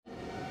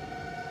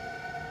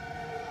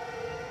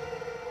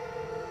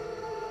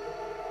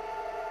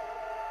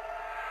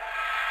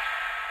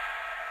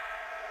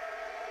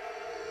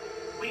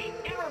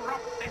So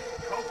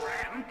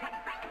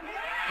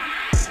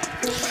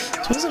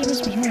what's the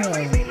difference between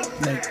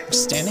a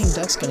standing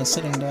desk and a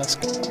sitting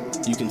desk?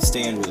 You can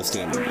stand with a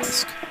standing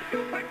desk.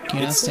 Can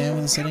you not stand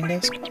with a sitting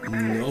desk?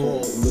 No.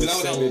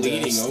 Without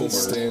leaning over. The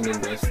standing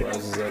desk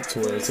rises up to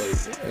where it's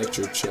like at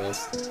your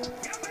chest.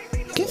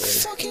 Get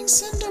fucking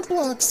cinder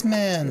blocks,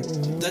 man.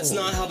 That's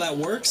not how that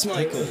works,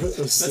 Michael.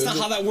 That's not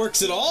how that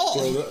works at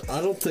all. Bro, I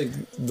don't think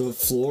the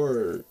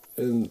floor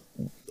in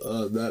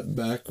that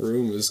back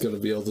room is going to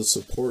be able to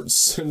support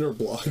cinder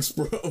blocks,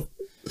 bro.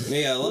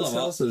 Yeah, a lot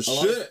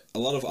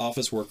of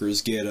office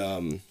workers get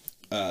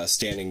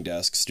standing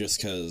desks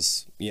just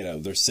because, you know,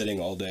 they're sitting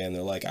all day and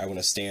they're like, I want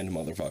to stand,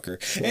 motherfucker.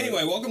 Right.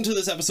 Anyway, welcome to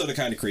this episode of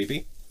Kinda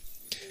Creepy.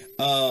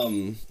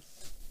 Hello,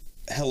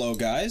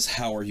 guys.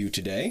 How are you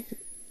today?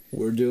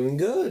 We're doing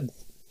good.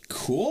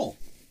 Cool.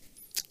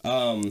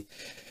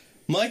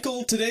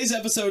 Michael, today's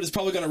episode is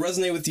probably going to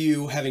resonate with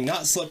you, having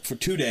not slept for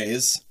 2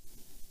 days.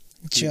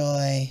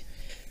 Joy.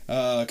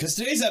 Because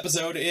today's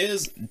episode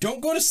is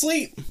Don't Go to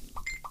Sleep.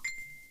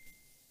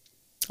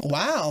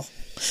 Wow.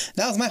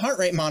 That was my heart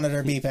rate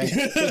monitor beeping.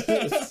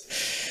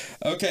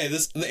 Okay,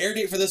 the air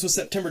date for this was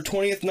September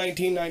 20th,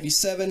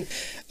 1997.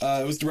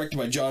 It was directed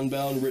by John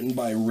Bell and written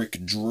by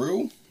Rick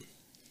Drew.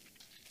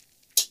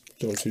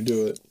 Don't you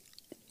do it.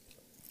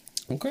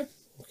 Okay.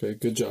 Okay,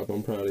 good job.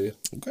 I'm proud of you.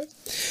 Okay.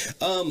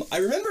 I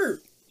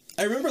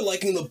remember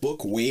liking the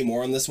book way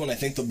more on this one. I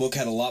think the book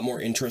had a lot more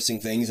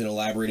interesting things and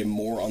elaborated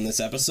more on this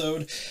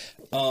episode.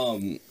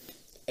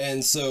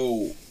 And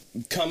so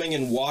coming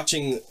and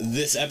watching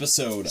this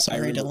episode,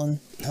 Sorry, Dylan.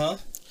 Huh?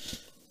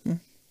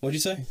 What'd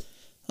you say?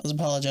 I was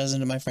apologizing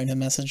to my friend who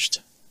messaged.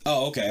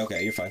 Oh,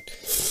 okay, you're fine.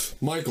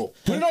 Michael.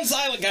 Put it on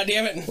silent,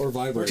 goddammit. Or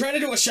vibrate. We're trying to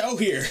do a show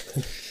here.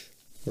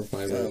 Or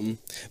vibrate.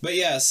 But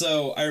yeah,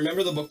 so I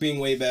remember the book being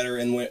way better,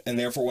 and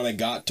therefore when I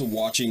got to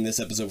watching this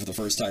episode for the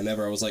first time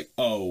ever, I was like,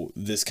 oh,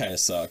 this kind of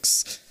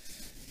sucks.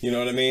 You know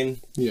what I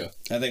mean? Yeah.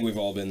 I think we've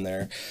all been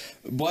there.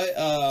 But,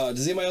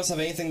 does anybody else have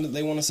anything that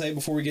they want to say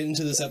before we get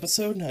into this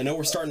episode? I know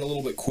we're starting a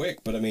little bit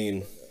quick, but I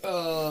mean...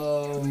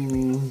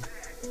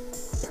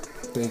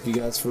 Thank you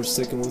guys for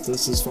sticking with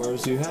us as far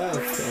as you have.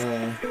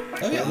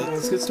 Oh yeah,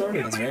 let's get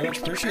started. That's very much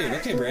appreciated.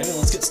 Okay, Brandon,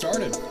 let's get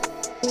started.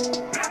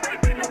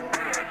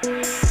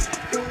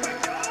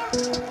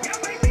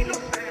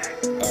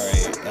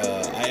 Alright,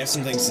 I have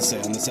some things to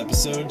say on this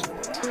episode.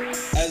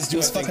 It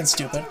was fucking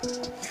stupid.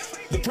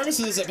 The premise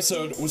of this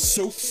episode was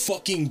so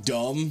fucking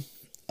dumb.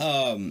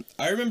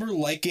 I remember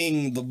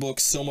liking the book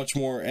so much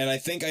more, and I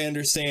think I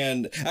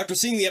understand, after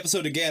seeing the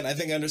episode again, I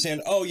think I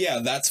understand, oh yeah,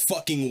 that's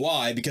fucking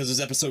why, because this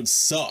episode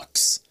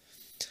sucks.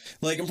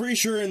 Like, I'm pretty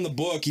sure in the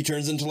book he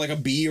turns into like a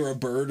bee or a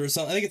bird or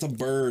something. I think it's a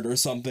bird or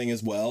something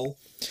as well.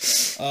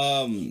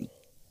 Oh,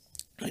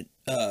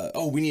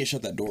 we need to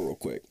shut that door real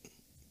quick.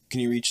 Can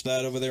you reach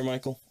that over there,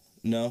 Michael?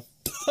 No?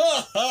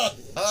 Oh,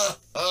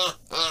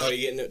 you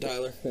getting it,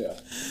 Tyler? Yeah.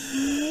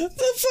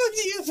 The fuck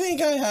do you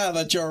think I have?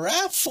 A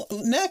giraffe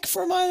neck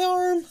for my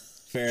arm?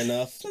 Fair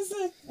enough.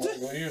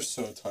 Well, you're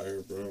so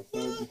tired, bro.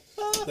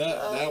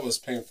 That was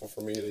painful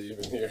for me to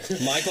even hear.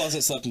 Michael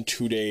hasn't slept in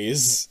 2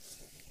 days.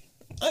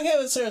 Okay,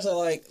 but seriously,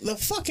 like, the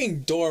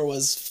fucking door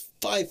was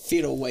 5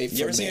 feet away from me.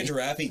 You ever seen a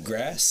giraffe eat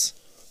grass?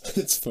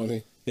 It's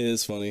funny. It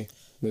is funny.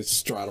 They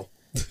straddle.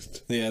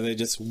 Yeah, they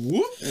just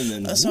whoop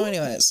and then So whoop.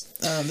 anyways,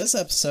 this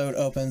episode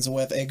opens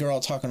with a girl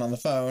talking on the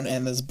phone,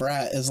 and this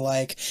brat is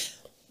like,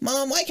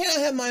 Mom, why can't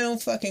I have my own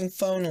fucking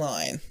phone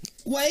line?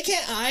 Why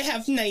can't I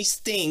have nice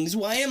things?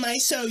 Why am I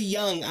so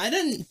young? I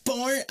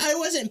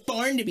wasn't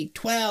born to be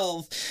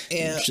 12.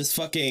 Yeah. It's just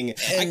fucking...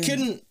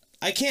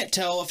 I can't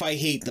tell if I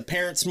hate the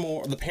parents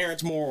more or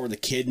the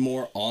kid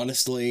more,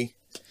 honestly.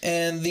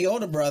 And the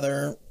older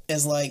brother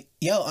is like,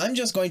 yo, I'm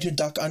just going to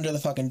duck under the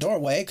fucking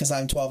doorway because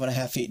I'm 12 and a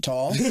half feet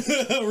tall.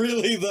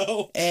 Really,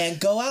 though? And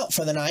go out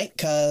for the night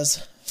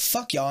because,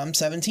 fuck y'all, I'm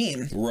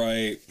 17.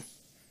 Right.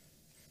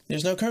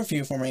 There's no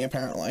curfew for me,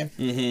 apparently.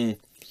 Mm-hmm.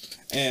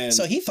 And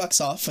so he fucks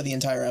off for the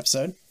entire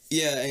episode.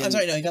 Yeah. And I'm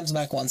sorry, no, he comes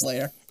back once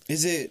later.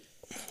 Is it...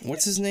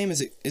 What's his name?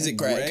 Is it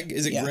Greg?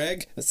 Is it yeah.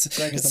 Greg?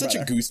 Greg is such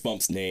brother. a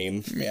Goosebumps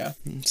name. Yeah.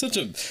 Such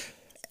a...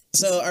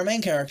 So our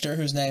main character,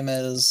 whose name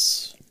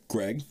is...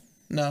 Greg?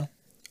 No.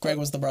 Greg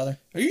was the brother.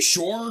 Are you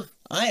sure?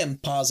 I am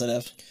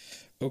positive.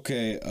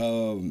 Okay,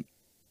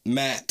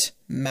 Matt.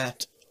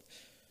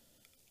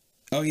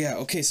 Oh yeah,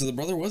 okay, so the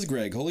brother was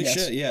Greg. Holy yes.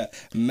 shit, yeah.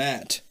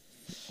 Matt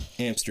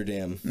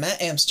Amsterdam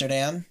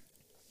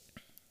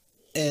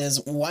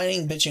is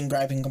whining, bitching,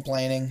 griping,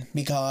 complaining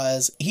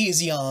because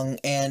he's young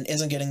and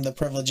isn't getting the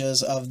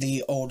privileges of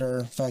the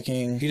older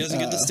fucking... He doesn't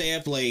get to stay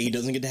up late. He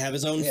doesn't get to have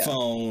his own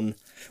phone.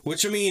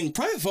 Which, I mean,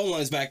 private phone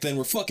lines back then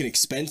were fucking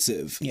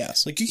expensive.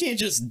 Yes. Like, you can't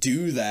just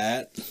do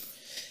that.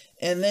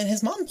 And then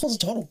his mom pulls a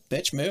total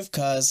bitch move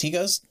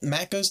because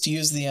Matt goes to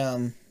use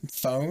the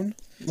phone,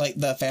 like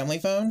the family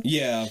phone.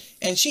 Yeah.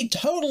 And she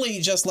totally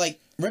just,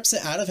 like, rips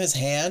it out of his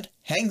hand,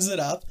 hangs it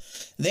up,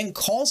 then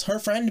calls her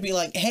friend to be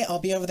like, hey, I'll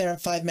be over there in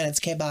 5 minutes.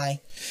 Okay, bye.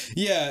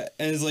 Yeah,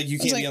 and it's like, you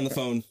can't be on the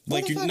phone.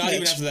 Like, the you're fuck, not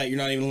even bitch? after that. You're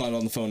not even allowed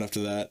on the phone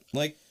after that.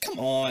 Like, come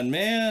on,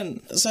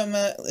 man. So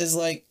Matt is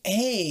like,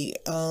 hey,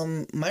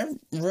 my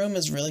room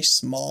is really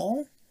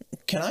small.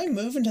 Can I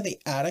move into the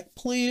attic,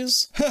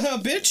 please?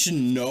 Bitch,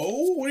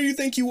 no. What do you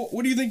think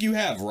you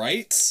have,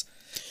 rights?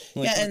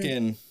 Like, Yeah, and-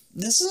 fucking...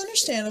 This is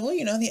understandable.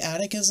 You know, the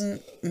attic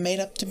isn't made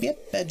up to be a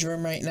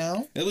bedroom right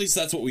now. At least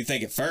that's what we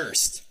think at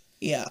first.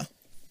 Yeah.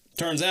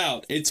 Turns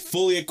out, it's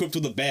fully equipped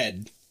with a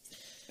bed.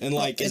 And,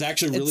 like, it's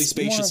actually really it's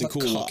more spacious of and a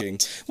cool cot. looking.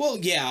 Well,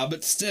 yeah,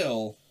 but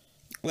still.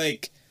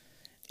 Like...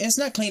 It's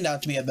not cleaned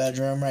out to be a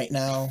bedroom right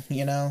now,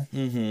 you know?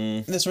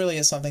 Mm-hmm. This really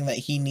is something that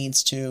he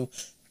needs to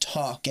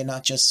talk and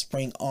not just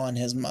spring on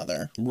his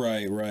mother.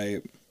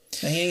 Right.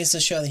 And he needs to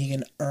show that he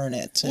can earn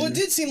it. Well, it and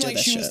did seem do like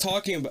that she was shit.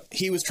 talking about...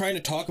 He was trying to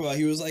talk about...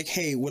 He was like,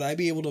 hey, would I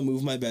be able to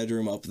move my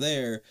bedroom up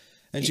there?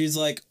 And she's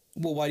like,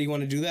 well, why do you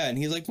want to do that? And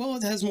he's like, well,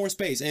 it has more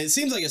space. And it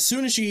seems like as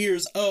soon as she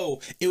hears, oh,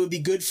 it would be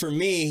good for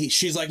me,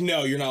 she's like,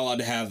 no, you're not allowed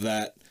to have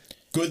that.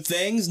 Good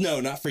things?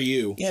 No, not for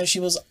you. Yeah, she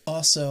was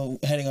also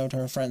heading over to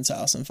her friend's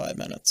house in 5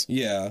 minutes.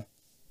 Yeah.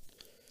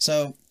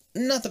 So,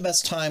 not the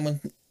best time when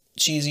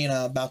she's, you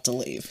know, about to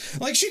leave.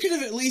 Like, she could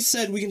have at least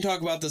said, we can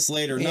talk about this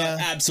later. Yeah.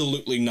 Not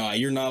absolutely not.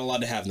 You're not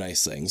allowed to have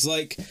nice things.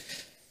 Like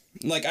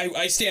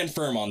I stand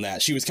firm on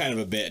that. She was kind of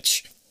a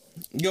bitch.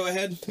 Go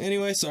ahead.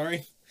 Anyway,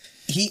 sorry.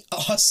 He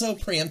also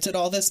preempted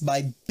all this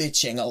by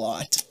bitching a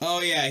lot.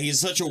 Oh, yeah, he's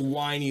such a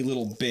whiny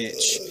little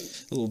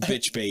bitch. Little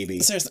bitch baby.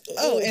 Seriously.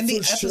 Oh, in the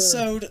for sure.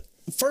 episode,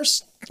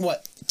 first,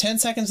 10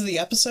 seconds of the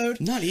episode?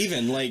 Not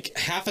even, like,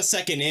 half a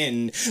second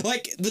in.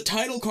 Like, the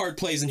title card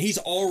plays, and he's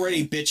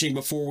already bitching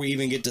before we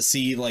even get to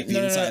see, like,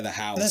 the inside of the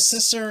house. The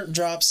sister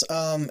drops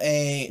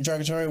a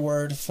derogatory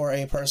word for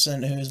a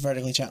person who's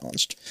vertically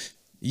challenged.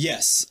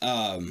 Yes.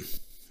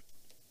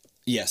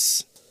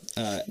 Yes.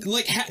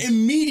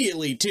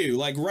 Immediately, too.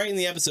 Like, right in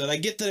the episode. I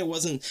get that it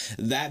wasn't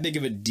that big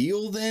of a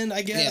deal then,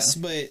 I guess,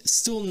 Yeah. but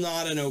still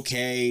not an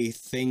okay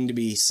thing to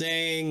be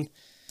saying.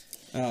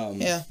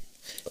 Yeah.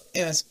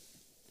 Anyways,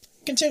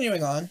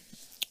 continuing on,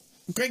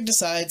 Greg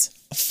decides,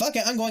 fuck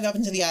it, I'm going up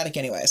into the attic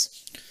anyways.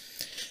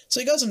 So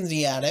he goes into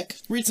the attic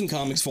Read some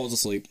comics, falls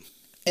asleep.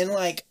 in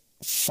like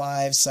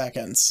 5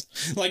 seconds.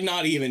 Like,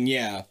 not even,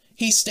 yeah.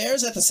 He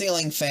stares at the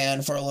ceiling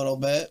fan for a little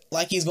bit,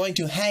 like he's going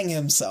to hang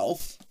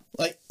himself.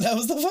 Like, that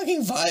was the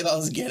fucking vibe I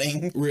was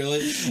getting.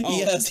 Really? Oh,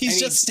 Yes, he's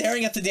and just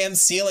staring at the damn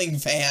ceiling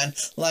fan,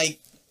 like,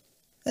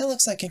 it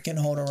looks like it can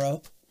hold a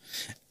rope.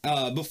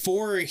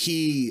 Before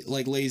he,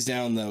 like, lays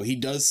down, though, he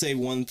does say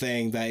one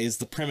thing that is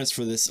the premise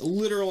for this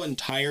literal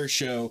entire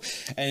show,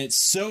 and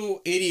it's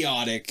so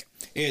idiotic.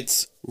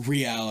 It's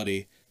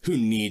reality. Who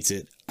needs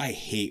it? I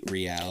hate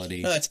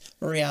reality. No, it's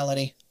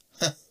reality.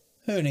 Huh.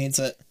 Who needs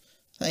it?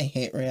 I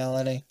hate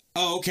reality.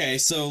 Oh, okay,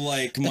 so,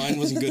 like, mine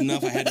wasn't good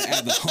enough. I had to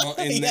add the huh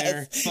in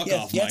there. Fuck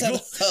off, you have to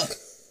Michael.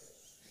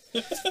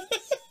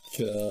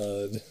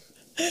 have- God.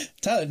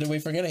 Tyler, did we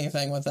forget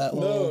anything with that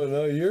little...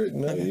 No, you're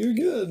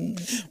good.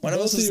 One of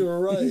Both us of is- you were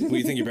right. What,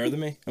 you think you're better than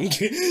me? I'm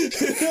kidding.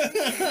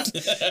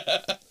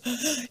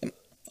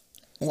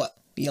 What?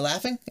 You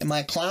laughing? Am I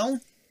a clown?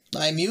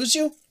 I amuse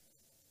you?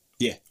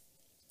 Yeah.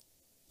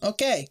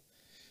 Okay.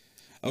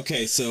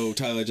 Okay, so,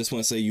 Tyler, I just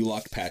want to say you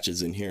locked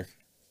Patches in here.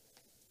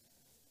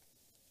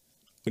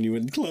 When you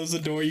wouldn't close the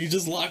door, you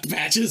just locked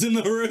Patches in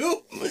the room.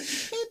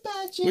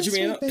 Which,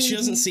 I mean, she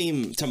doesn't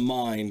seem to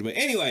mind. But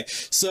anyway,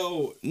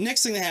 so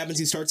next thing that happens,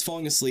 he starts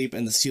falling asleep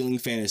and the ceiling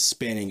fan is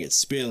spinning. It's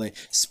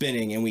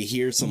spinning, and we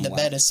hear some... The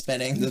bed is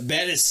spinning. The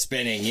bed is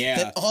spinning, yeah.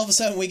 Then all of a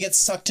sudden we get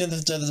sucked into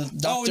the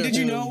Doctor Oh, and did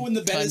you Who know when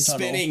the bed time is tunnel.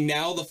 spinning,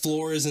 now the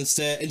floor is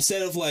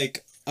instead of,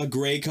 like, a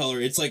gray color,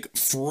 it's, like,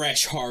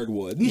 fresh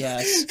hardwood.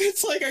 Yes.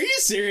 It's like, are you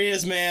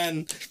serious,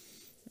 man?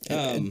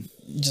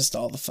 Just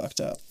all the fucked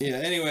up. Yeah,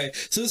 anyway,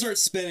 so it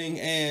starts spinning,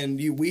 and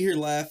we hear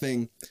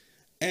laughing,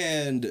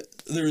 and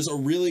there's a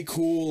really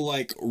cool,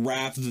 like,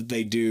 rap that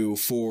they do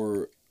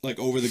for, like,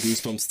 over the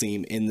Goosebumps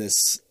theme in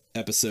this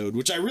episode,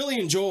 which I really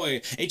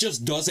enjoy. It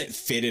just doesn't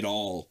fit at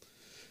all.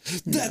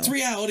 That's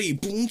reality.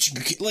 Boom,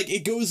 like,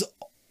 it goes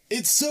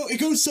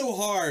so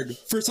hard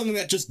for something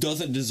that just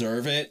doesn't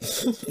deserve it,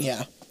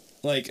 Yeah.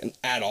 like,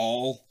 at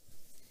all.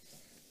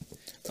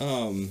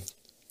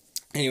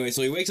 Anyway,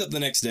 so he wakes up the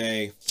next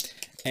day,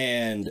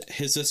 and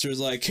his sister's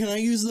like, can I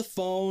use the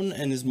phone?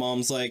 And his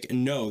mom's like,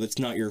 no, that's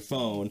not your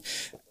phone.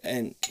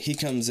 And he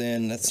comes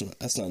in, that's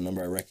not a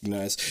number I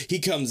recognize. He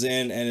comes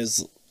in, and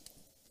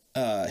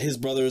his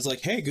brother is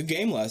like, hey, good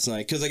game last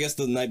night. Because I guess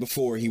the night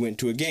before he went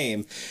to a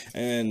game.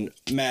 And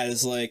Matt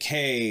is like,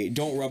 hey,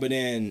 don't rub it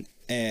in.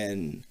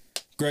 And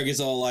Greg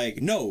is all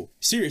like, no,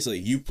 seriously,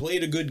 you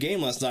played a good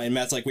game last night. And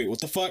Matt's like, wait, what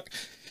the fuck?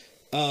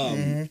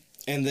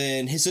 And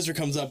then his sister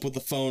comes up with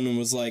the phone and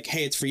was like,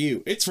 hey, it's for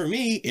you. It's for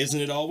me,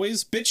 isn't it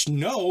always? Bitch,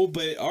 no,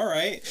 but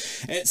alright.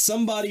 And it's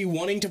somebody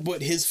wanting to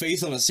put his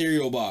face on a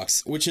cereal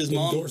box, which his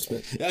mom...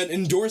 Endorsement. An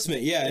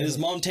endorsement, yeah. And his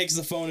mom takes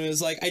the phone and is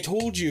like, I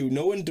told you,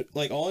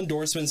 all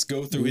endorsements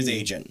go through his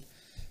agent.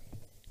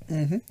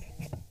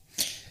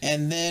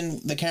 And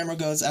then the camera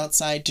goes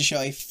outside to show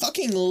a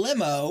fucking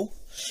limo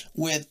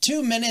with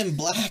 2 men in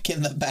black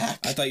in the back.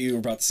 I thought you were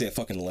about to say a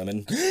fucking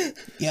lemon.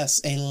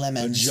 Yes, a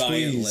lemon. A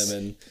giant Squeeze.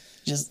 lemon.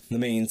 Just The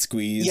main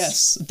squeeze.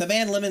 yes, the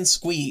band Lemon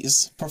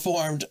Squeeze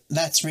performed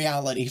That's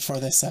Reality for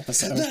this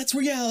episode. That's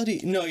reality.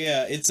 No,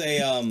 yeah, it's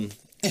a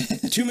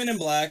 2 men in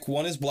black.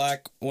 One is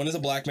black. One is a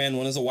black man.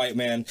 One is a white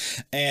man,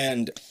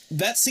 and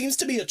that seems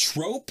to be a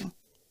trope.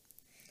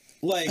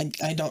 Like,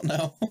 I don't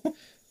know.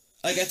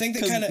 I think they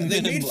 'Cause kind of they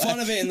Men in made fun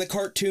Black. of it in the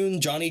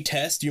cartoon Johnny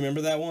Test. Do you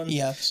remember that one?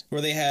 Yes.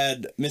 Where they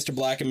had Mr.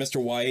 Black and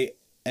Mr. White,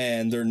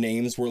 and their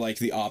names were like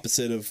the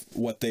opposite of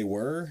what they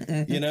were.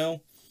 You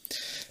know.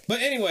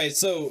 But anyway,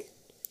 so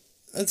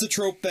that's a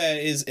trope that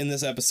is in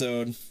this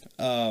episode.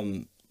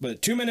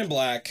 But 2 men in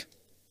black.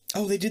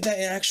 Oh, they did that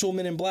in actual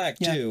Men in Black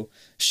too.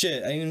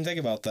 Shit, I didn't even think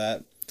about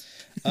that.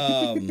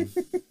 I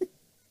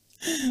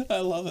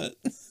love it.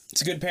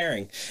 It's a good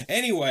pairing.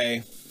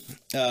 Anyway,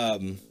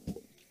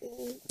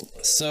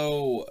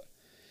 so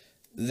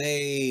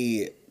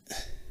they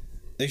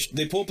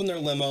pull up in their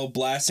limo,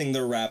 blasting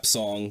their rap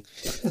song,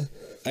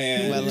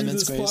 and Well, Lemon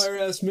This Squeeze. fire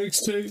ass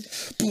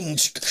mixtape. boom,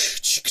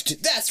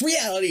 that's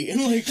reality,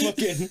 and like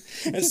fucking,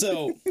 and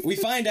so we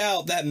find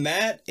out that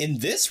Matt in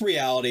this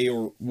reality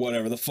or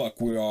whatever the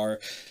fuck we are,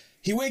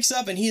 he wakes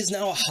up and he is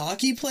now a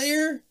hockey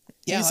player.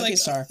 Yeah, He's hockey like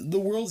star. the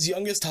world's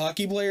youngest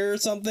hockey player or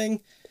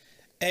something.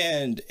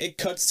 And it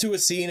cuts to a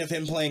scene of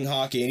him playing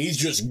hockey, and he's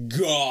just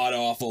god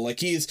awful.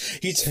 Like he's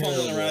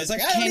fumbling around. He's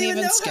like, I don't Can't even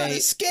even know how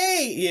to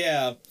skate.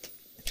 Yeah.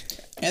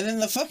 And then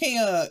the fucking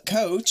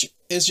coach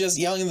is just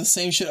yelling the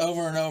same shit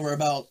over and over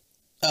about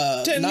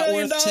 $10 not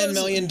million. worth $10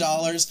 million.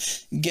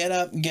 Get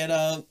up, get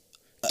up.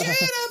 Get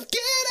up,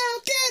 get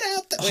out, get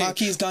out. Wait,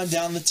 Hockey's gone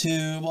down the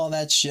tube, all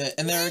that shit.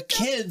 And there are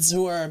kids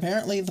who are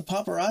apparently the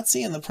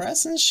paparazzi and the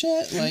press and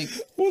shit. Like,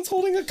 one's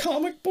holding a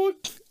comic book.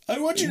 I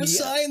want you to Yeah.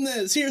 sign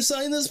this. Here,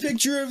 sign this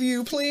picture of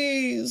you,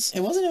 please. it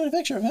wasn't even a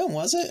picture of him,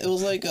 was it? It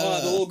was like,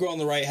 The little girl on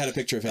the right had a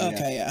picture of him.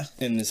 okay, yeah.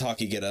 In his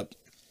hockey getup.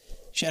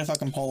 She had a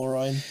fucking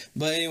Polaroid.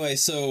 But anyway,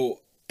 so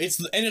it's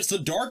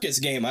the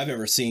darkest game I've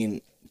ever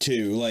seen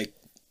too, like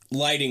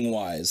lighting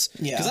wise.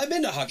 Yeah. Because I've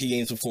been to hockey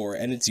games before,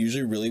 and it's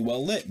usually really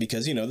well lit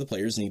because the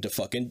players need to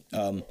fucking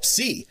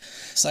see.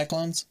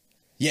 Cyclones?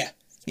 Yeah,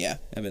 Yeah.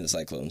 I've been to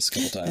Cyclones a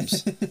couple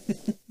times.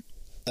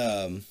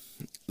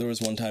 There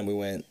was one time we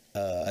went.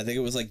 I think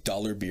it was like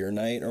dollar beer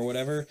night or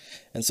whatever,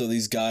 and so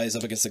these guys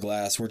up against the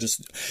glass were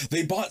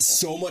they bought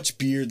so much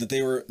beer that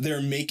they were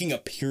making a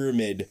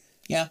pyramid.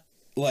 Yeah.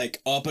 Like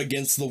up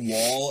against the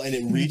wall, and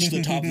it reached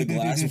the top of the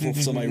glass before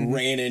somebody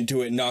ran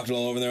into it and knocked it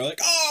all over. And they were like,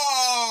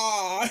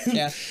 "Ah!"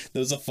 Yeah. That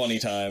was a funny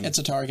time. It's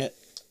a Target.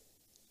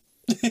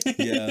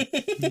 Yeah,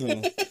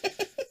 no.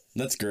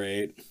 That's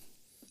great.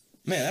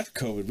 Man, after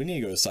COVID, we need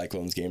to go to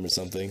Cyclones game or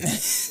something.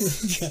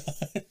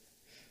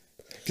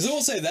 Because I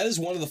will say that is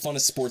one of the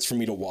funnest sports for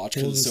me to watch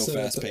because it's so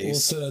fast We'll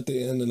paced. sit at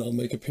the end and I'll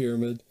make a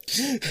pyramid.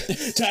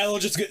 Tyler will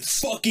just get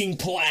fucking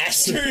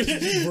plastered.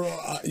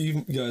 Bro,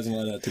 you guys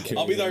might have to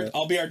carry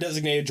I'll be our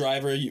designated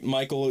driver.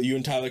 Michael, you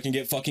and Tyler can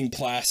get fucking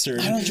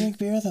plastered. I don't drink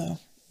beer, though.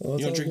 You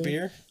don't drink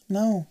beer?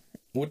 No.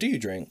 What do you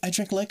drink? I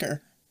drink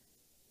liquor.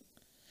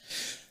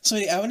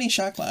 Sweetie, I would need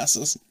shot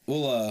glasses.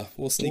 We'll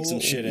sneak some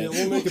shit in. Yeah,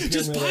 we'll make a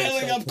Just pyramid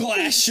piling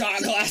up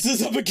shot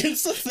glasses up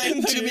against the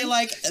thing. They're gonna be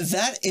like,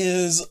 that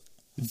is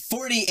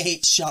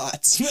 48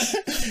 shots.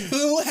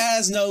 Who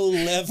has no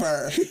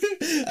liver?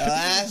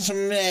 That's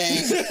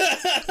me.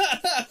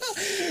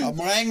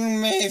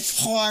 Bring me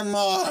 4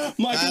 more.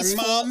 Michael's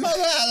I'm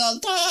a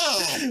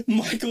top.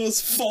 Michael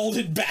is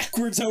folded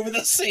backwards over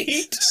the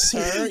seat.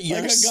 Sir, your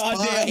a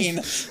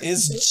goddamn- spine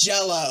is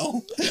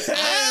jello. Did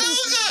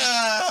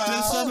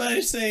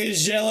somebody say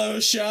Jello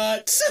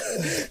shots?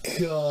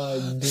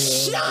 God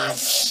damn.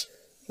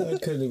 I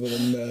couldn't even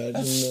imagine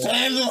that.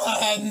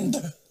 Finland.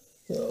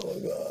 Oh my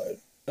god.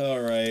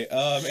 All right.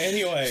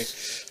 Anyway,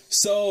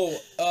 so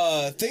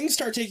things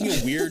start taking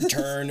a weird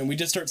turn, and we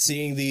just start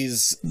seeing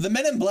these. The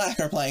men in black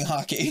are playing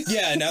hockey.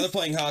 Yeah, now they're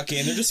playing hockey,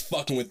 and they're just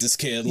fucking with this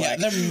kid. Yeah, Like,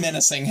 they're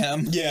menacing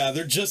him. yeah,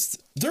 they're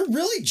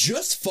really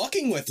just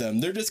fucking with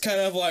him. They're just kind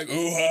of like,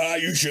 "Oh,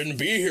 you shouldn't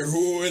be here,"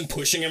 ooh, and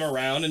pushing him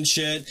around and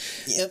shit.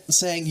 Yep,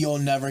 saying you'll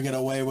never get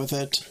away with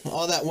it.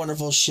 All that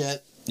wonderful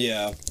shit.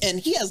 Yeah. And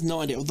he has no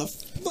idea what the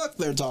fuck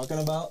they're talking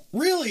about.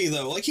 Really,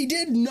 though, like, he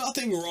did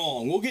nothing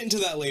wrong. We'll get into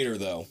that later,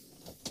 though.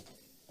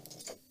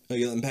 Oh,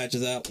 you letting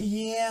patches out?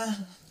 Yeah.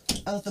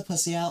 I let the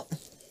pussy out.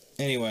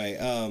 Anyway,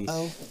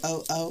 Oh.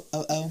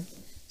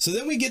 so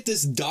then we get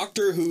this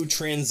Doctor Who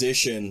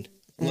transition,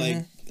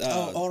 like,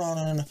 Hold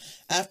on, no.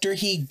 After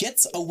he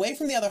gets away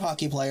from the other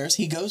hockey players,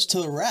 he goes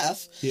to the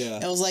ref. Yeah.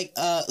 And was like,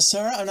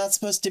 sir, I'm not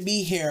supposed to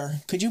be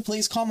here. Could you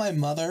please call my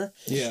mother?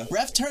 Yeah.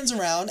 Ref turns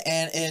around,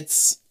 and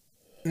it's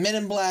Men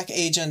in Black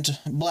Agent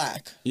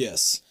Black.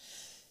 Yes.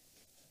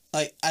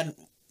 Like,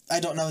 I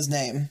don't know his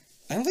name.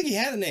 I don't think he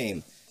had a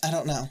name. I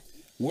don't know.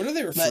 What are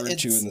they referred to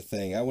it's- in the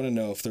thing? I want to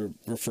know if they're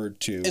referred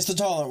to. It's the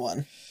taller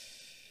one.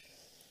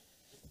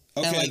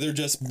 Okay, and, like- they're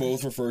just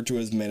both referred to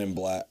as Men in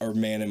Black, or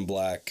Man in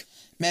Black.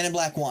 Man in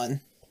Black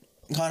 1.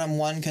 Called him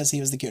 1 because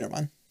he was the cuter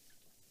one.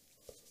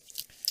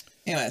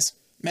 Anyways,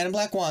 Men in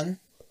Black 1.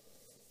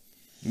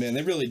 Man,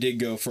 they really did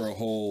go for a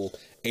whole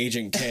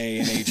Agent K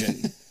and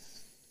Agent...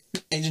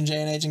 Agent J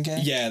and Agent K?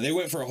 Yeah, they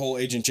went for a whole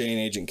Agent J and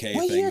Agent K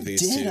what thing year with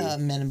these did two.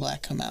 Men in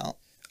Black come out?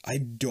 I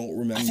don't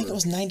remember. I think it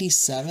was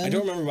 97. I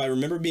don't remember, but I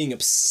remember being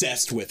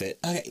obsessed with it.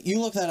 Okay, you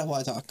look that up while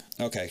I talk.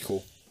 Okay,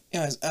 cool.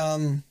 Anyways,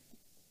 and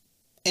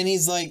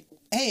he's like,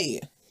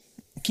 hey,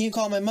 can you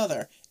call my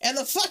mother? And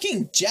the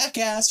fucking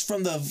jackass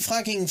from the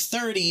fucking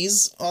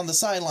 30s on the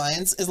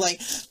sidelines is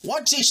like,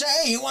 what's he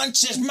say? He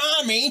wants his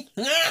mommy.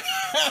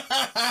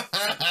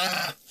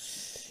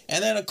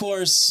 And then, of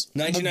course...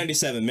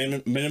 1997.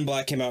 Men in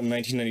Black came out in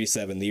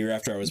 1997, the year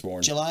after I was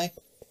born. July?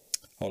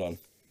 Hold on.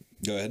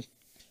 Go ahead.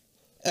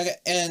 Okay,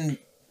 and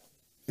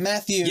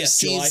Matthew Yes,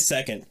 sees... July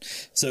 2nd.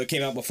 So it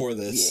came out before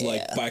this,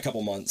 like, by a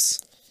couple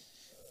months.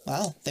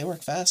 Wow, they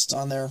work fast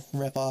on their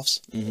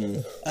rip-offs.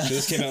 Mm-hmm.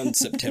 This came out in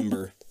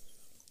September.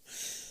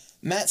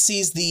 Matt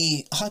sees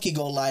the hockey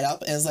goal light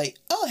up and is like,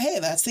 oh, hey,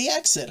 that's the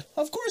exit.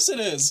 Of course it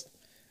is.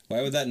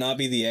 Why would that not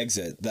be the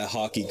exit? That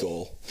hockey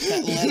goal.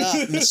 That lit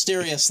up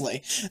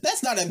mysteriously.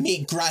 That's not a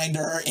meat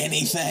grinder or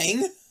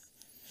anything.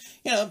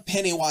 You know,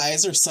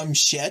 Pennywise or some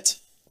shit.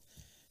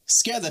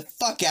 Scare the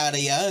fuck out of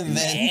you and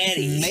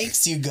then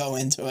makes you go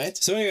into it.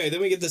 So anyway, then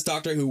we get this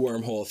Doctor Who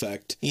wormhole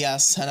effect.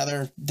 Yes,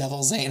 another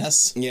devil's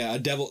anus. Yeah,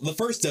 the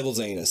first devil's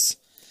anus.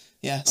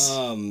 Yes.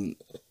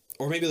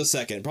 Or maybe the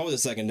second. Probably the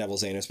second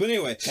devil's anus. But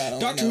anyway, God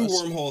Doctor Who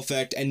knows. wormhole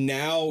effect, and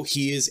now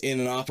he is in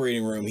an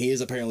operating room. He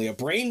is apparently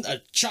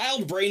a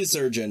child brain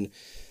surgeon,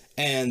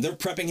 and they're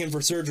prepping him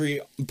for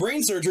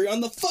brain surgery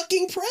on the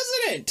fucking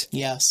president!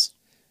 Yes.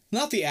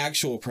 Not the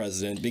actual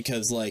president,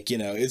 because, like, you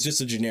know, it's just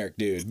a generic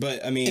dude.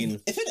 But, I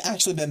mean... If it had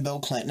actually been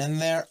Bill Clinton in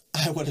there,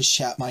 I would have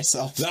shat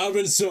myself. That would have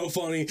been so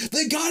funny.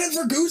 They got it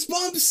for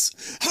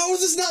Goosebumps? How is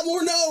this not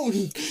more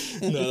known?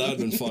 No, that would have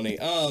been funny.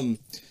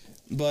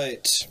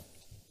 But...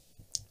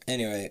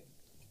 Anyway,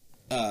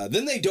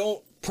 then they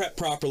don't prep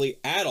properly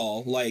at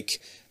all. Like,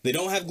 they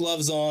don't have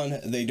gloves on.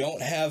 They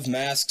don't have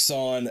masks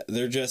on.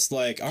 They're just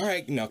like, all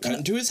right, now cut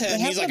into his head.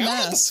 And he's like, I don't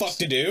know what the fuck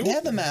to do. They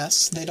have the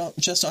masks. They don't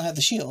have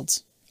the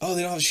shields. Oh,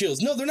 they don't have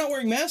shields. No, they're not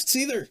wearing masks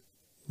either.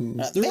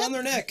 They're on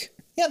their neck.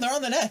 Yeah, they're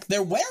on the neck.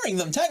 They're wearing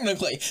them,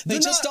 technically. They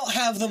just don't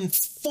have them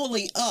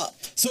fully up.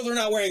 So they're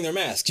not wearing their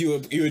masks. You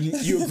agree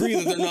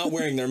that they're not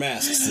wearing their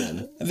masks,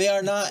 then? They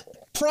are not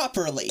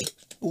properly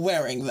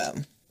wearing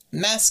them.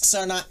 Masks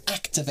are not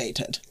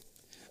activated.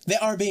 They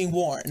are being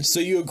worn. So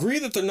you agree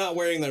that they're not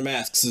wearing their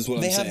masks, is what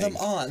I'm They saying. have them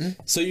on.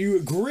 So you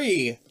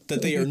agree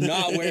that they are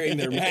not wearing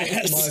their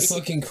masks. My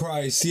fucking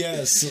Christ,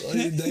 yes.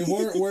 They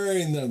weren't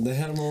wearing them. They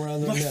had them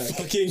around their neck.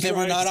 They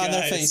were not on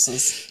their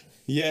faces.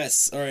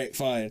 Yes. All right,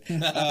 fine.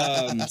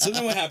 So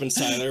then what happens,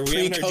 Tyler?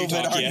 We haven't heard you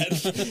talk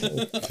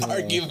yet.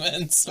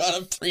 Arguments about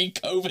a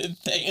pre-COVID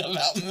thing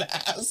about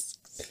masks.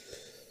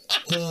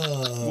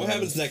 What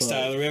happens next,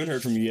 Tyler? We haven't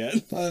heard from you yet.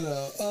 I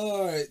know.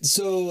 Alright,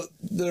 so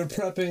they're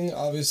prepping,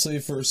 obviously,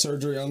 for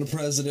surgery on the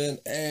president,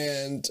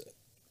 and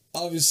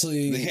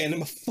obviously... They hand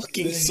him a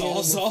fucking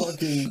sawzall.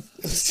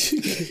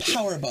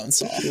 Power bone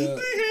saw. Yeah,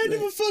 They hand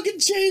him a fucking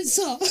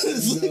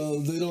chainsaw.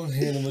 no, they don't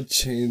hand him a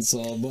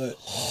chainsaw, but...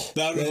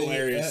 That would be they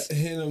hilarious.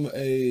 hand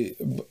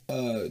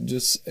him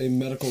just a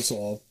medical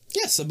saw.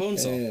 Yes, a bone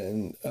saw.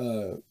 And,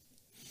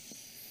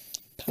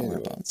 Power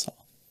bone saw.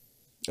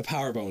 A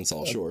power bone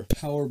saw, sure.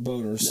 Power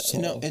boner saw.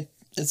 No,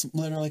 it's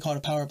literally called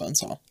a power bone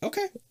saw.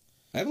 Okay.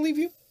 I believe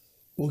you.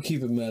 We'll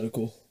keep it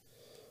medical.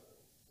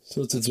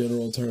 So it's a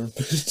general term.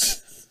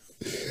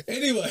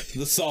 Anyway.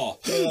 The saw.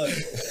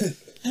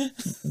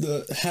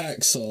 The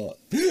hacksaw.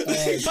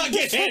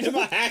 Fucking hand him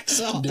a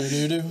hacksaw.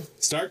 Do-do-do.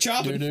 Start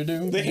chopping.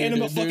 Do-do-do. They hand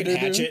him a fucking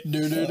hatchet.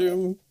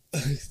 Do-do-do.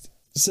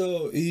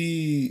 So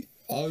he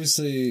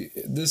obviously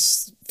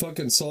this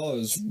fucking saw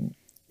is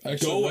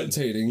actually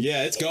rotating.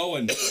 Yeah, it's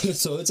going.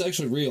 So it's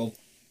actually real.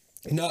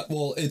 Not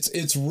well,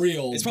 it's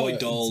real. It's probably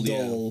dulled,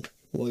 dull.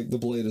 Like the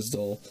blade is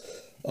dull.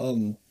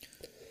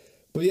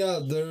 But yeah,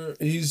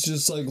 he's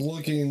just like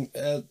looking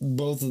at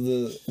both of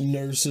the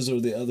nurses or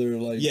the other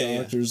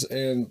doctors,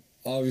 and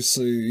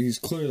obviously he's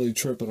clearly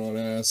tripping on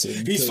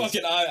acid. He's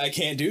fucking, I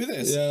can't do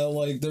this. Yeah,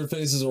 like their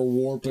faces are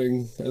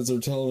warping as they're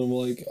telling him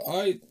like,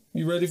 alright,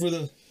 you ready for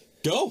the...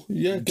 Go.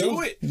 Yeah, do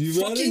go. it. You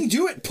fucking ready?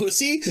 do it,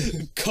 pussy.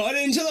 Cut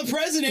into the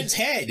president's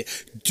head.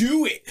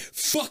 Do it.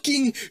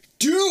 Fucking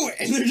do it.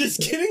 And they're just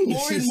getting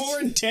more and more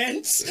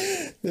intense.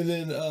 And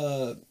then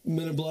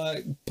Men in Black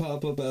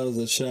pop up out of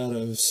the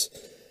shadows.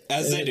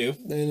 As they do.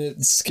 And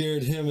it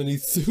scared him and he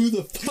threw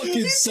the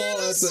fucking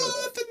saw at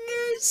the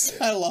nurse.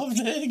 I loved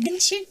it.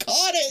 And she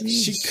caught it.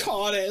 She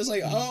caught it. It's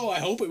like, oh, I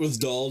hope it was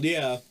dulled.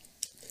 Yeah.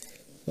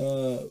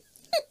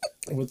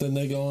 But then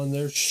they go on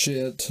their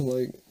shit,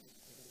 like...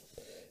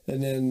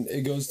 And then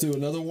it goes through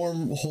another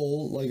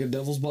wormhole, like a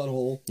devil's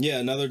butthole. Yeah,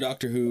 another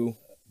Doctor Who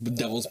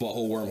devil's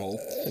butthole wormhole.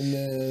 And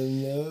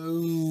then,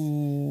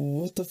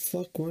 what the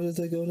fuck? Where did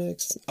they go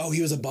next? Oh,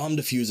 he was a bomb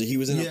diffuser. He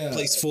was in a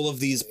place full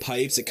of these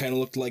pipes. It kind of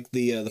looked like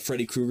the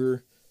Freddy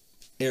Krueger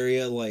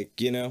area, like,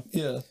 you know?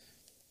 Yeah.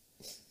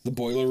 The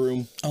boiler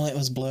room. Only it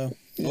was blue.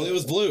 Oh, it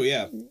was blue,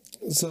 yeah.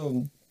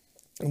 So,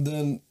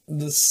 then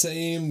the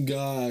same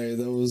guy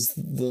that was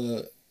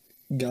the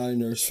guy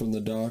nurse from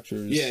the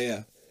doctor's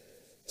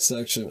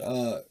section,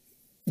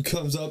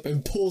 comes up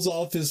and pulls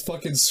off his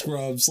fucking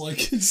scrubs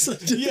like it's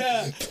such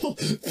a,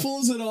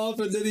 pulls it off,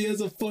 and then he has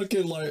a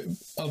fucking like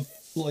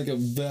a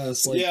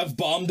vest, like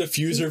bomb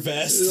diffuser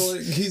vest.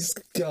 Like he's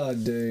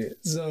god dang it.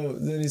 So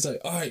then he's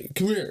like, all right,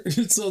 come here.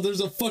 So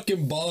there's a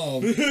fucking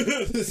bomb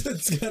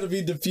that's gotta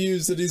be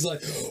diffused, and he's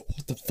like,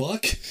 what the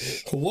fuck?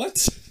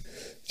 What?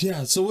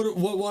 Yeah. So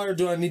what wire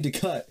do I need to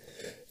cut?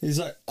 He's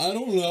like, I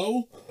don't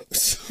know.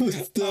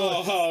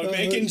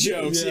 Making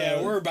jokes.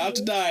 Yeah, we're about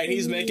to die, and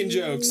he's making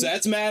jokes.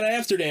 That's Matt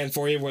Amsterdam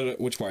for you.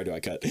 Which wire do I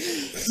cut?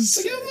 It's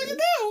like, I don't fucking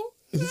know.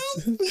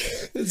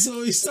 And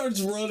so he starts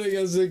running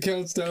as it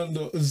counts down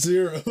to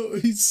 0.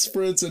 He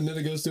sprints, and then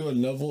it goes to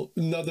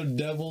another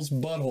devil's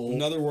butthole.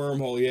 Another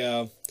wormhole,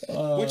 yeah.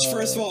 Which,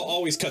 first of all,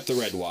 always cut the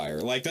red wire.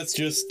 Like, that's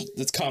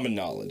common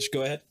knowledge.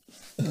 Go ahead.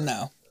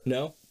 No.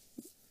 No?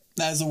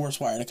 That is the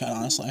worst wire to cut,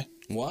 honestly.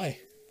 Why?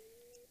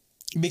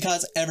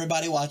 Because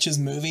everybody watches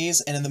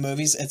movies, and in the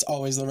movies, it's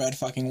always the red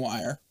fucking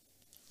wire.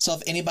 So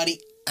if anybody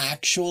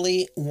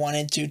actually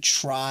wanted to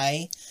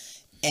try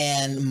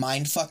and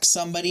mindfuck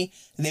somebody,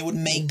 they would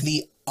make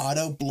the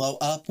auto blow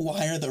up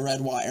wire the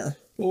red wire.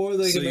 Or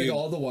they can make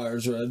all the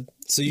wires red.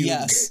 So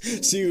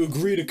you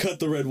agree to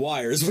cut the red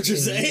wire, is what you're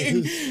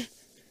saying?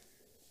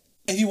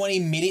 If you want to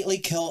immediately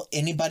kill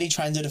anybody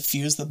trying to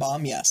defuse the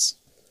bomb, yes.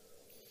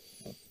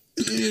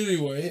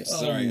 Anyway,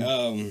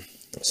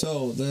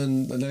 so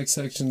then the next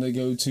section they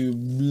go to.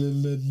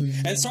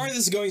 And sorry this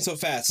is going so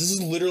fast. This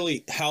is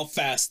literally how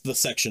fast the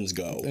sections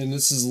go. And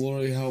this is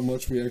literally how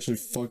much we actually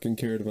fucking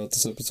cared about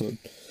this episode.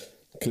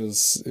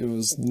 Because it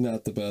was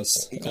not the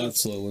best.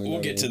 Absolutely.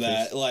 We'll get to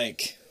that.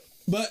 Like.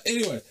 But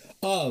anyway,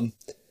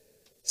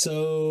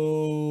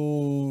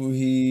 so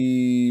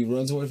he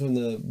runs away from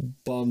the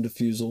bomb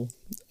defusal.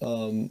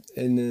 And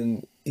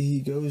then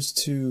he goes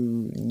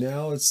to,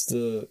 now it's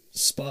the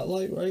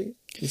spotlight, right?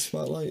 The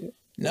spotlight?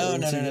 No.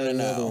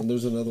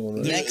 There's another one.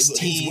 Right? Next,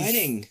 his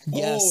wedding.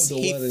 Yes,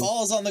 he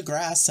falls on the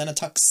grass in a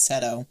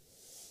tuxedo.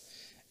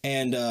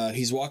 And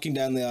he's walking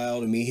down the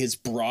aisle to meet his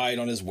bride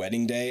on his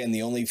wedding day, and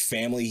the only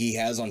family he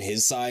has on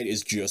his side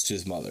is just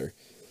his mother.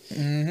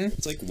 Mm-hmm.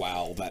 It's like,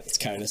 wow, that's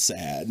kind of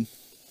sad.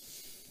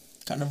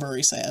 Kind of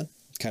very sad.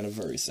 Kind of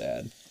very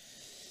sad.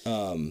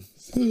 So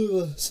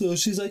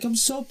she's like, I'm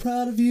so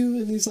proud of you,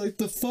 and he's like,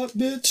 the fuck,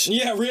 bitch?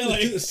 Yeah,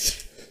 really?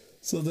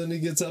 So then he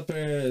gets up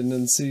there and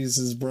then sees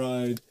his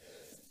bride.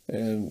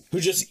 And who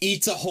just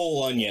eats a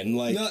whole onion,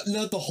 like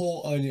not the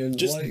whole onion,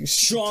 just like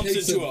chomps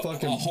into a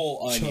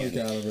whole onion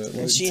out of it.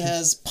 Like, she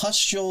has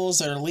pustules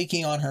that are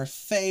leaking on her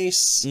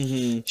face.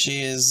 Mm-hmm.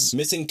 She is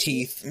missing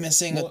teeth,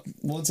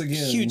 once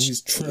again. Huge,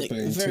 he's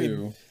tripping very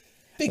too.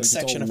 Big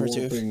section of her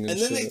tooth. And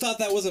then they thought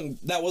that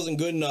wasn't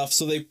good enough,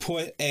 so they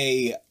put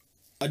a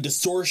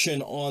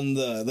distortion on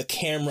the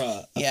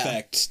camera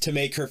effect to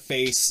make her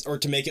face, or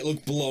to make it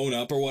look blown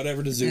up or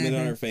whatever, to zoom in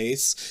on her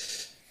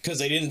face. Because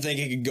they didn't think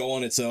it could go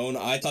on its own.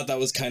 I thought that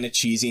was kind of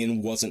cheesy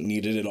and wasn't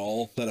needed at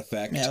all, that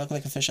effect. Yeah, it looked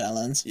like a fisheye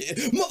lens. Yeah,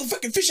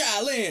 motherfucking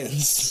fisheye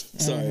lens!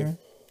 Sorry.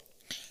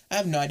 I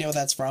have no idea what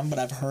that's from, but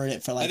I've heard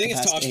it for like the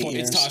past 8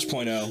 years. It's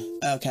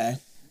Tosh.0. Okay.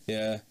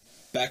 Yeah.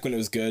 Back when it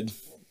was good.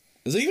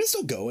 Is it even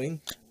still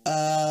going?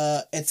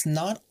 It's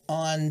not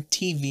on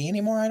TV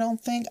anymore, I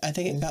don't think. I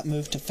think it got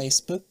moved to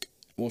Facebook.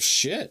 Well,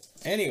 shit.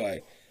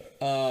 Anyway.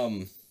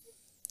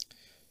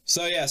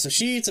 So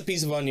she eats a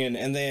piece of onion,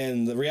 and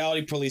then the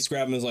reality police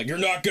grab him and is like, you're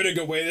not gonna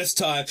go away this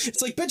time.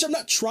 It's like, bitch, I'm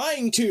not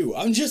trying to.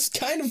 I'm just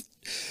kind of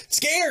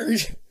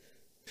scared.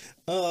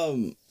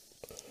 And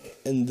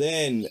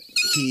then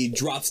he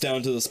drops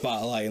down to the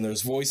spotlight, and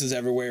there's voices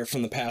everywhere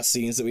from the past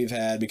scenes that we've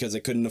had because they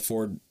couldn't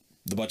afford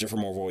the budget for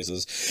more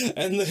voices.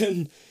 And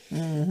then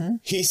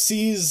he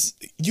sees...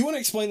 You want to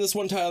explain this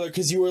one, Tyler?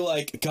 Because you were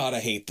like, God, I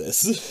hate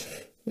this.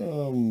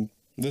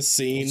 This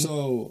scene.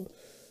 So...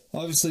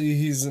 Obviously,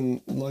 he's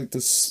in, like,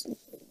 this,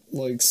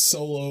 like,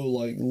 solo,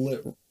 like,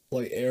 lit,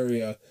 like,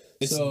 area.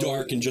 It's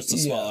dark and just a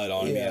spotlight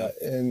on him, yeah.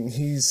 And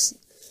he's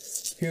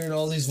hearing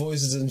all these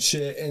voices and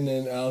shit, and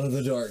then out of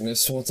the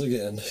darkness, once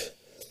again,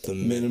 the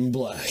Men in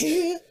Black.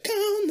 Here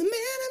come the Men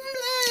in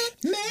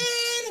Black.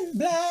 Men in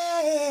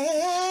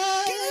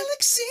Black.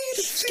 Galaxy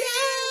to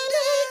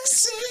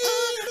galaxy.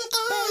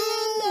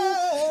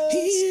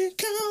 Here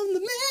come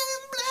the Men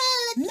in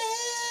Black. Men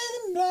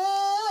in Black.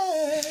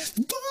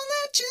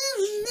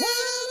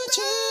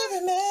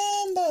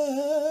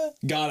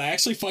 God, I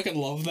actually fucking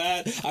love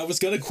that. I was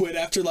gonna quit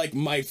after, like,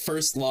 my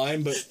first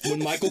line, but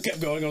when Michael kept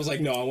going, I was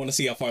like, no, I want to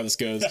see how far this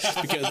goes,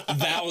 because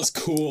that was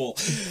cool.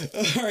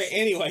 Alright,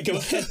 anyway, go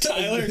ahead,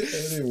 Tyler.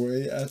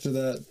 Anyway, after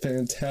that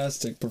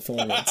fantastic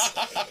performance.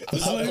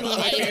 This is like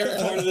my favorite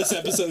part of this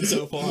episode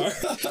so far.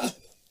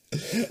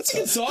 It's a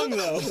good song,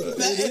 though.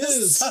 That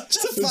is such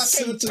a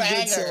fucking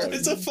banger.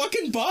 It's a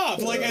fucking bop.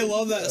 Like, I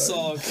love that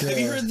song. God. Have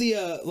you heard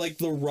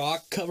the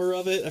rock cover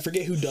of it? I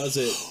forget who does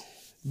it.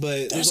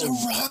 But there's a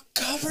rock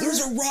cover? There's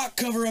a rock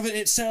cover of it, and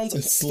it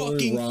sounds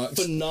fucking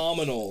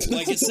phenomenal.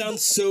 Like, it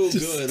sounds so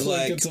good.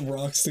 Like, get some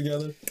rocks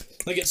together.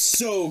 Like, it's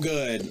so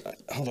good.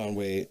 Hold on,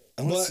 wait.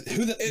 Unless,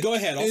 go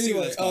ahead. I'll see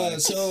what it's by.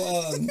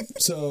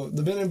 So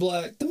the Men in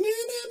Black. The Men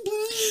in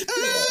Black.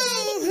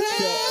 Oh,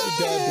 God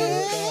damn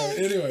it. All right.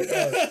 Anyway,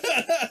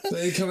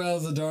 they come out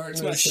of the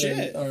darkness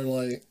and are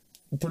like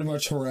pretty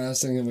much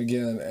harassing him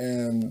again,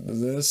 and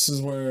this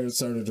is where it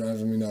started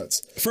driving me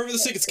nuts. Forever the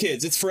Sickest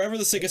Kids. It's Forever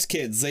the Sickest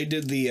Kids. They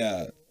did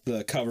the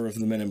cover of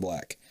the Men in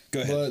Black.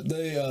 Go ahead. But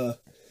they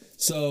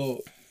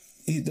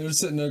they're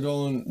sitting there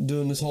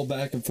doing this whole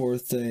back and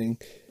forth thing.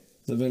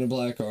 The Men in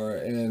Black are,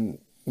 and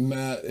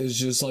Matt is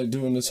just like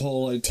doing this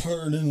whole like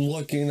turn and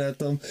looking at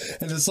them,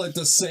 and it's like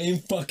the same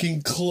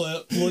fucking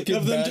clip looking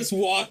of them back. just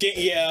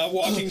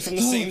walking from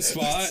the same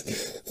spot.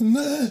 And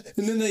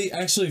then they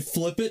actually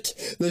flip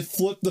it. They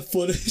flip the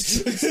footage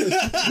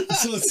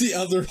so it's the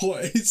other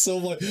way. So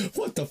I'm like,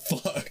 what the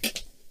fuck?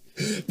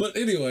 But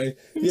anyway,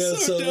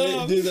 so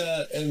they do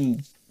that,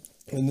 and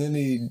then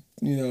he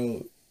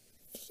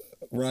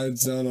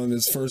rides down on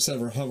his first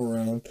ever hover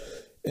round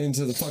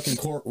into the fucking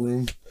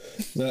courtroom.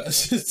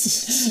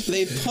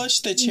 They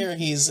pushed the chair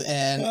he's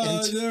in.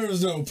 There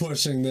was no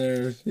pushing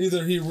there.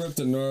 Either he ripped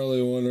a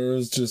gnarly one or it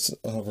was just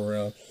a hover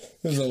round.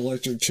 It was an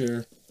electric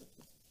chair.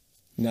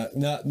 Not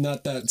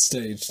that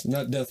stage.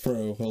 Not Death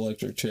Row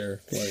electric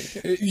chair.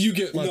 Like you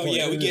get my point.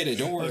 Yeah, we get it.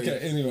 Don't worry. Okay.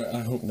 Anyway,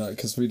 I hope not,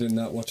 because we did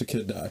not watch a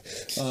kid die.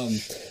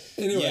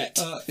 Anyway,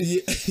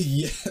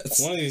 yes.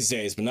 One of these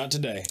days, but not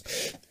today.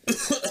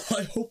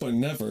 I hope I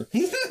never.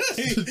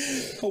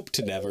 Hope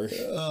to never.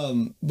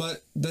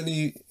 But then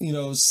he,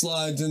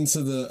 slides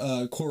into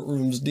the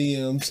courtroom's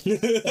DMs,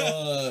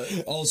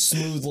 all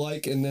smooth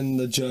like, and then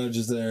the judge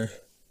is there.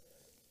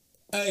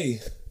 Hey,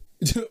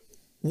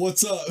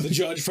 what's up? The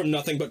judge from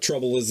Nothing But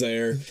Trouble is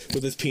there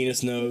with his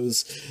penis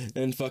nose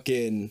and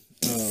fucking.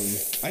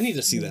 I need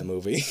to see that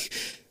movie.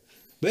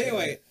 But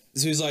anyway.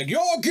 So he's like,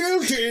 you're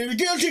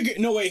guilty.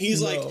 No, wait, he's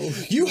like,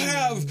 you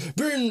have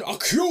been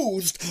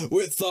accused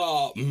with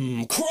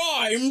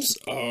crimes.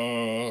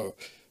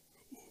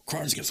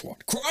 Crimes against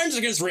what? Crimes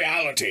against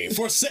reality.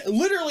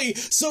 Literally,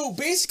 so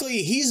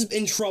basically, he's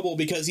in trouble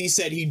because he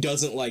said he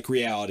doesn't like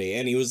reality.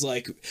 And he was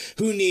like,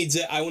 who needs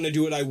it? I want to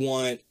do what I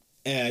want,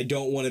 and I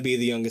don't want to be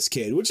the youngest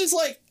kid. Which is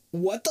like,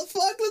 what the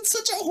fuck? That's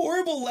such a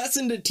horrible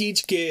lesson to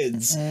teach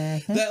kids.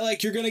 Mm-hmm. That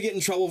like you're gonna get in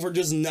trouble for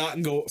just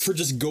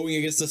going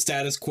against the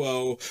status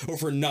quo, or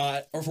for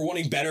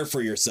wanting better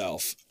for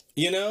yourself.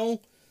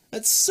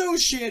 That's so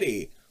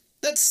shitty.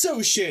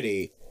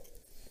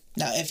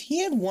 Now, if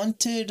he had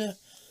wanted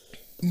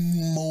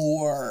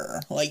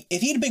more, like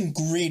if he'd been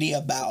greedy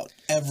about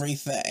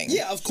everything,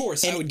 yeah, of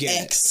course I would get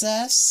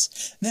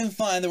excess, then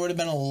fine, there would have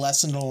been a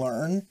lesson to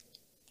learn.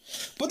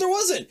 But there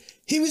wasn't.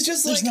 He was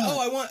just like,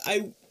 I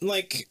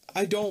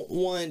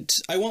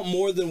want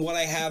more than what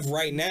I have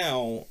right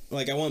now.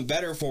 Like, I want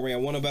better for me. I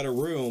want a better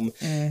room.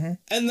 Mm-hmm.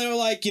 And they're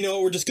like,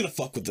 we're just going to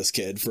fuck with this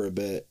kid for a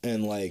bit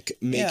and, like,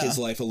 make his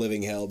life a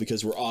living hell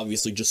because we're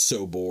obviously just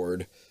so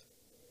bored.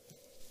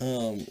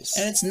 And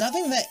it's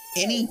nothing that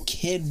any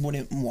kid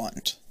wouldn't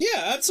want.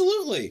 Yeah,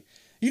 absolutely.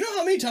 You know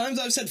how many times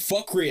I've said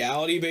fuck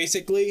reality,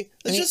 basically?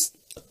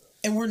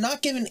 And we're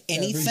not given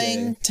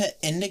anything to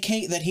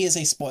indicate that he is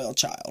a spoiled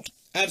child.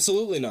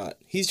 Absolutely not.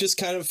 He's just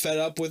kind of fed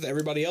up with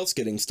everybody else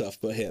getting stuff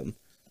but him.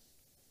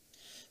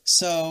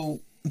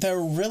 So they're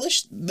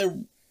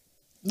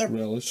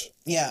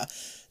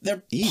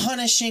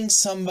punishing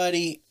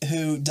somebody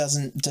who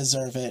doesn't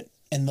deserve it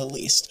in the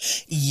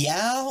least.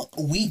 Yeah,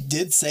 we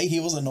did say he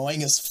was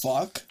annoying as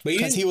fuck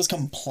because he was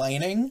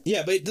complaining.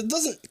 Yeah, but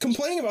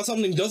complaining about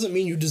something doesn't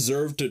mean you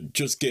deserve to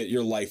just get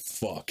your life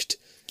fucked.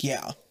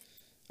 Yeah.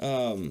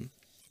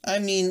 I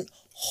mean,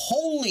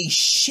 holy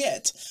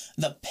shit,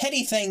 the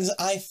petty things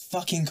I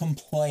fucking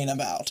complain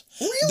about.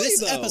 Really,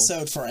 this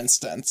episode, for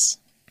instance.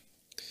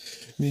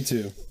 Me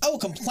too. I will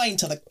complain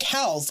till the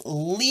cows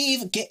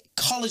leave, get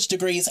college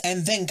degrees,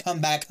 and then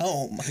come back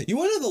home. You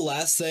want to know the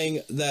last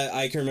thing that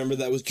I can remember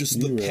that was just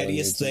the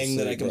pettiest thing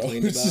that I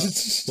complained about?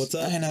 What's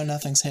that? I know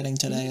nothing's hitting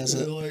today, is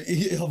it?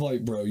 I'm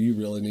like, bro, you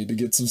really need to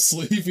get some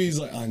sleep. He's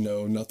like, I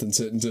know, nothing's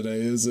hitting today,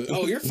 is it?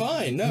 Oh, you're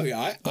fine. No,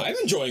 I'm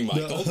enjoying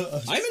Michael.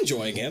 I'm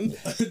enjoying him.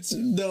 I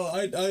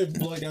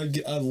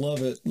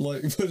love it.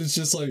 Like, but it's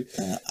just like,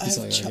 I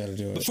gotta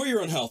do it. But for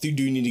your own health, you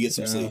do need to get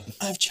some sleep.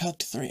 I've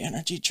chugged 3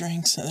 energy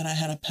drinks, and then I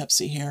had a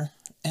Pepsi here,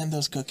 and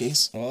those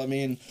cookies. Well, I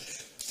mean,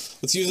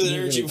 let's use the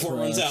energy before it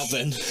runs out,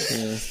 then.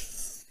 Yeah.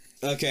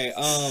 Okay,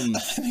 I'm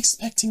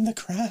expecting the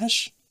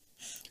crash.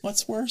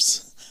 What's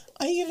worse,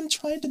 I even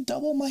tried to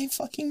double my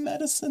fucking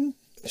medicine,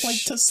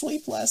 to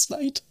sleep last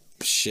night.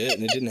 Shit,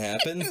 and it didn't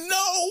happen?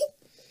 No!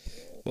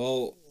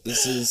 Well,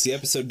 this is the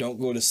episode Don't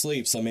Go to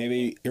Sleep, so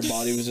maybe your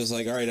body was just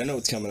like, alright, I know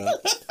what's coming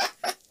up.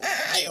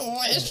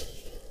 I wish.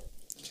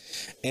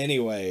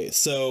 Anyway,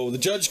 so the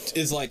judge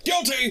is like,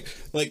 guilty!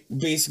 Like,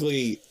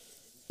 basically,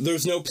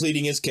 there's no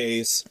pleading his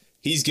case.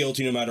 He's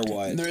guilty no matter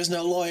what. There is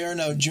no lawyer,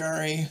 no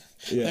jury.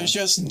 Yeah. There's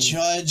just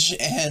judge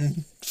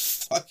and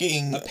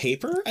fucking... a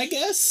paper, I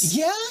guess?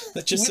 Yeah.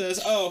 That just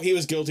says, oh, he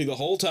was guilty the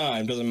whole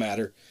time. Doesn't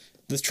matter.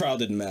 This trial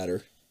didn't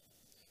matter.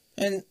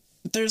 And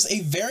there's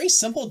a very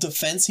simple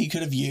defense he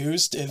could have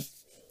used if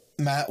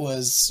Matt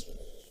was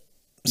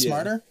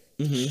smarter,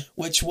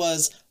 which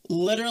was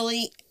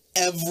literally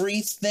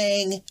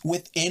everything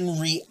within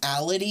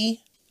reality.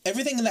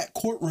 Everything in that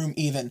courtroom,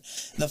 even.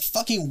 The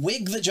fucking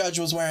wig the judge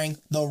was wearing,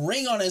 the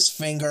ring on his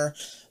finger,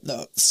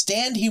 the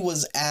stand he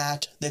was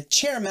at, the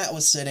chair Matt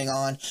was sitting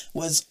on,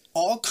 was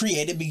all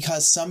created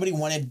because somebody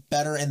wanted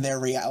better in their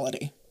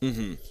reality.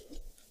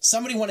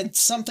 Somebody wanted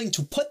something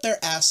to put their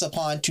ass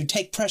upon to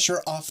take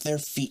pressure off their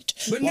feet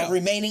while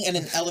remaining in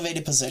an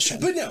elevated position.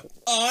 But no,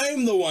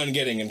 I'm the one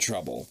getting in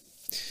trouble.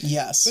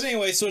 Yes. But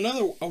anyway, so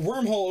a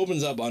wormhole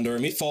opens up under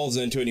him. He falls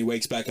into it and he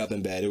wakes back up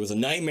in bed. It was a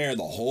nightmare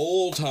the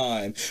whole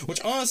time. Which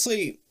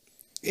honestly,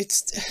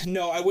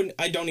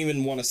 I don't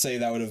even want to say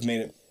that would have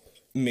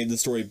made the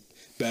story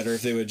better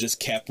if they would have just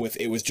kept with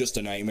it was just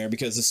a nightmare,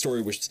 because the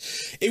story was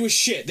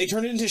shit. They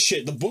turned it into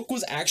shit. The book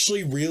was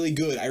actually really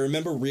good. I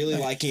rember really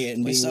liking it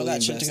and being really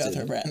invested. We still got shit to go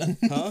through, Brandon.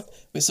 Huh?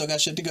 We still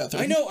got shit to go through.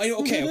 I know.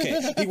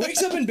 Okay. He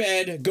wakes up in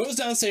bed, goes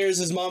downstairs.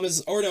 His mom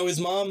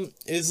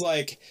is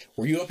like,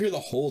 "Were you up here the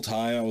whole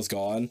time I was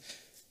gone?"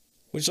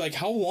 Which, like,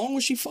 how long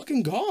was she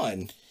fucking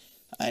gone?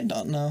 I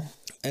don't know.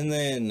 And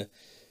then,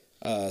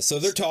 so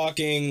they're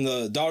talking.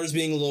 The daughter's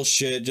being a little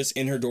shit, just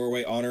in her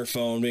doorway on her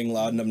phone, being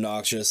loud and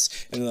obnoxious.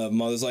 And the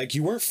mother's like,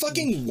 "You weren't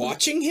fucking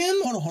watching him?"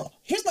 Hold on.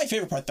 Here's my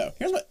favorite part, though.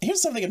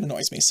 Here's something that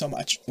annoys me so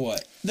much.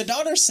 What? The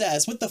daughter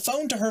says, with the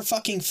phone to her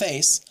fucking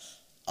face,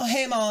 "Oh,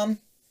 hey, Mom."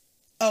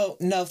 "Oh,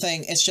 no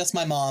thing. It's just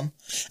my mom."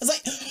 It's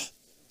like,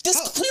 this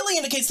clearly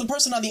indicates the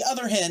person on the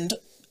other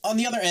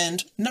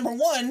end, number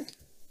one,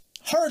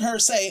 heard her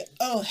say,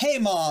 "Oh, hey,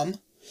 Mom."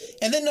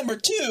 And then number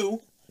two,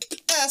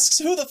 asks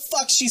who the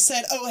fuck she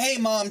said, "Oh, hey,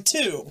 Mom,"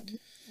 to.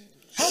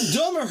 How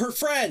dumb are her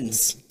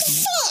friends?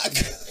 Fuck!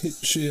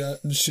 She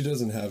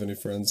doesn't have any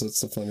friends. That's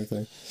the funny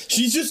thing.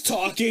 She's just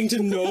talking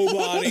to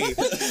nobody.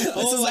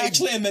 This is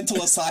actually a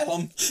mental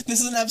asylum.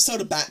 This is an episode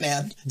of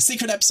Batman.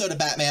 Secret episode of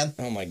Batman.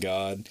 Oh my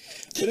god.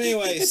 But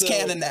anyway, it's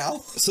canon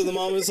now. So the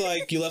mom was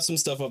like, "You left some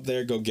stuff up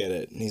there, go get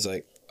it." And he's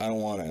like, "I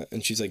don't want it."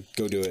 And she's like,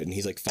 "Go do it." And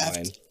he's like,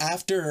 "Fine."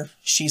 After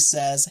she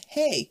says,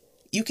 "Hey,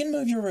 you can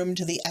move your room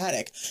to the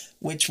attic,"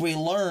 which we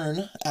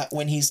learn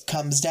when he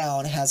comes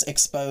down has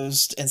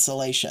exposed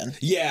insulation.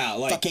 Yeah,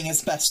 like fucking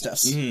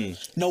asbestos.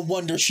 No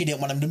wonder she didn't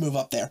want him to move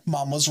up there.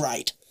 Mom was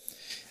right.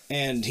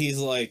 And he's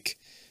like,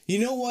 "You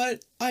know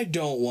what? I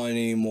don't want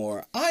any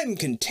more. I'm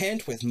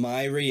content with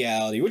my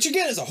reality." Which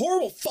again is a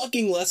horrible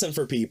fucking lesson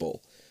for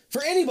people.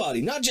 For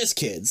anybody, not just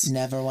kids.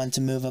 Never want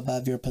to move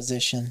above your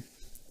position.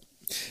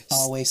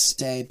 Always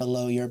stay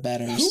below your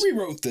betters. Who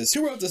rewrote this?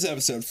 Who wrote this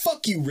episode?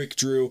 Fuck you, Rick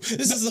Drew.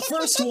 This is the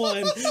first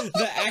one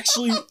that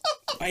actually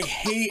I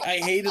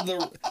hated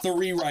the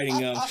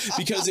rewriting of,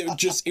 because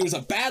it was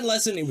a bad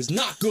lesson. It was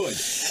not good.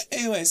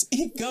 Anyways,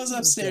 he goes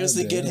upstairs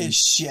to get his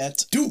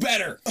shit. Do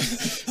better.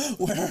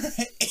 Where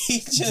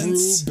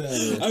agents. Drew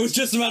better. I was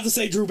just about to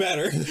say Drew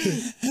better.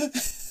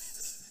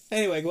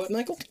 Anyway, what,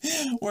 Michael?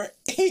 Where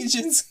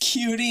Agents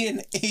Cutie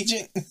and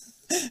Agent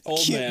Old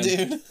Cute man.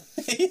 Dude.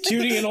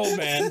 Cutie and old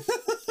man.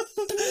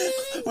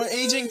 Where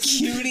Agent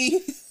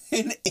Cutie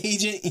and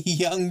Agent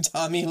Young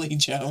Tommy Lee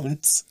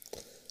Jones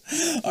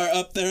are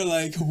up there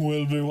like,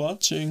 "We'll be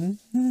watching."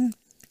 No,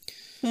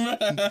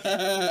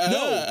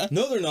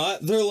 they're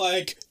not. They're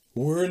like,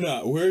 "We're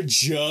not. We're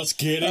just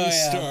getting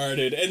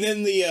started." And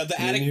then the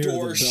attic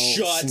door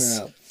shuts.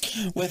 Snap.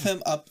 With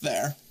him up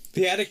there.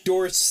 The attic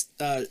door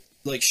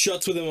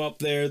shuts with him up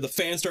there. The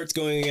fan starts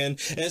going again,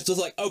 and it's just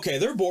like, okay,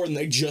 they're bored and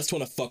they just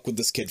want to fuck with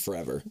this kid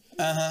forever.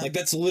 Like,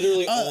 that's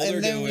literally all they're doing.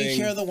 And then we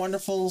hear the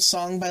wonderful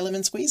song by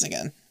Lemon Squeeze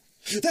again.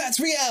 That's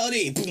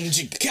reality.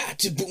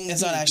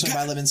 It's not actually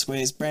by Lemon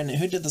Squeeze. Brandon,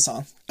 who did the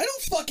song? I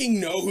don't fucking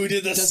know who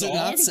did the song. Does it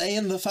not say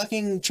in the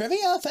fucking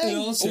trivia thing?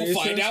 We'll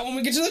find out when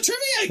we get to the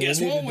trivia, I guess,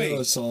 won't we? We need to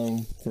do a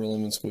song for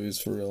Lemon Squeeze,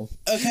 for real.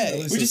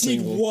 Okay. We just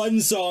need one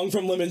song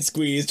from Lemon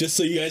Squeeze, just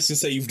so you guys can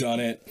say you've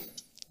done it.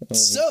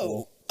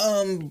 So,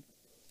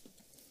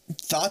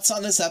 thoughts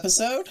on this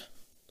episode?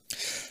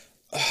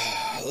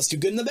 Let's do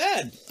good and the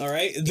bad. All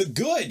right, the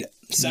good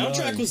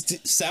soundtrack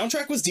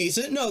was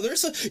decent. No,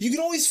 you can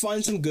always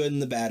find some good in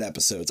the bad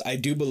episodes. I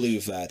do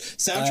believe that.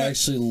 I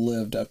actually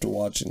lived after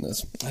watching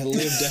this.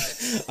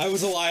 I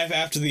was alive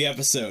after the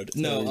episode.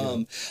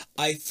 No,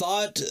 I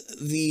thought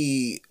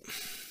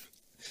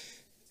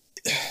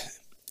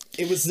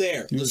it was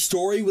there. The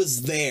story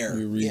was there.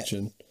 You're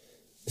reaching. Yeah.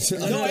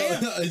 No, I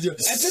am. At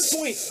this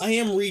point, I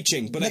am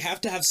reaching, but I have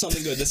to have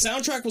something good. The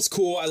soundtrack was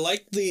cool. I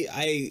like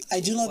I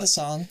do love the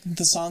song.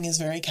 The song is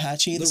very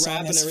catchy. The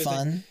song is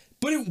fun.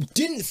 But it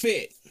didn't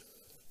fit.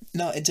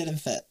 No, it didn't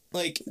fit.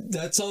 Like,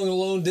 that song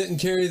alone didn't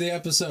carry the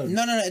episode.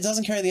 No, it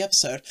doesn't carry the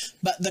episode.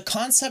 But the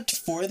concept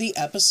for the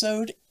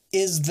episode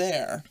is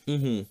there.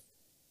 Mm-hmm.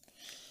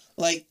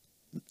 Like,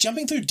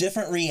 jumping through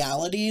different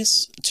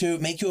realities to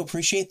make you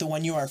appreciate the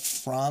one you are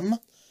from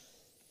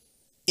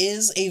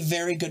is a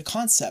very good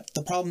concept.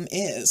 The problem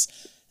is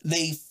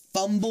they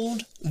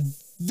fumbled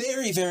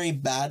very, very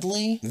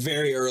badly.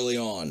 Very early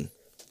on.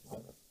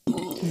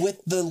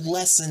 With the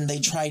lesson they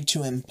tried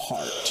to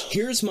impart.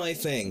 Here's my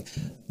thing.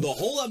 The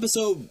whole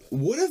episode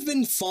would have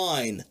been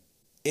fine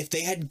if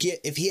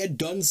he had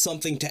done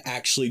something to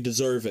actually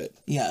deserve it.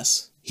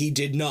 Yes. He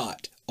did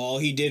not. All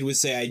he did was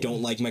say, I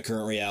don't like my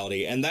current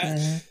reality. And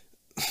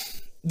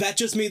that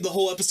just made the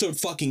whole episode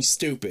fucking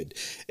stupid.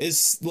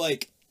 It's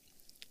like,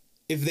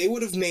 if they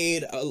would have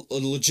made a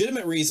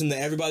legitimate reason that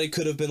everybody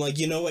could have been like,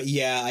 you know what,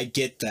 yeah, I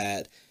get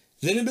that,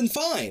 then it'd been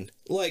fine.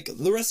 Like,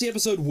 the rest of the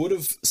episode would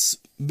have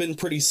been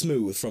pretty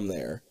smooth from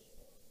there.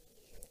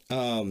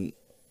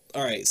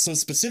 Alright, some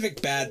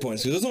specific bad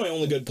points. Those are my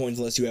only good points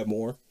unless you have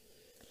more.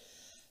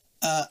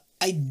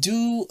 I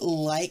do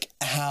like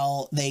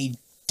how they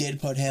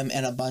did put him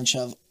in a bunch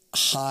of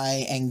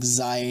high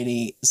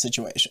anxiety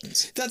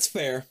situations. That's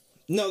fair.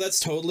 No, that's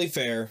totally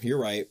fair. You're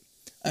right.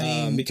 I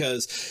mean,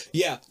 because,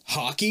 yeah,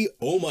 hockey,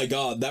 oh my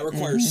god, that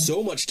requires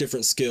so much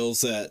different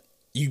skills that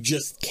you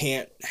just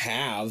can't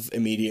have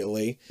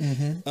immediately.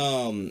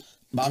 bomb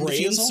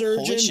Brain defusal?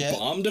 surgeon, Holy shit.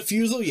 bomb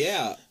defusal,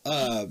 yeah.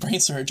 Brain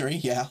surgery,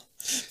 yeah.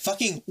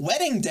 Fucking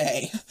wedding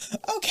day.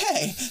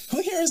 Okay,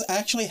 who here has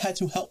actually had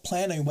to help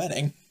plan a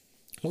wedding?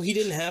 Well, he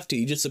didn't have to.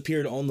 He just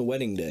appeared on the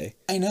wedding day.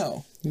 I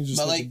know. You just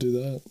But, have like, to do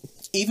that.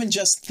 even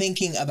just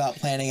thinking about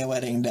planning a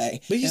wedding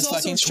day is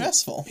fucking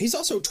stressful. He's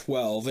also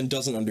 12 and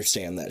doesn't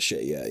understand that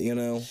shit yet, you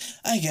know?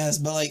 I guess,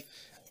 but like,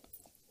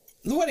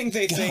 The wedding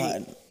day God.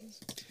 thing...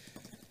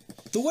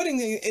 The wedding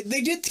thing, they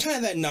did kind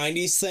of that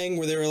 90s thing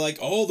where they were like,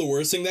 oh, the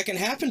worst thing that can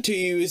happen to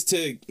you is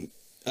to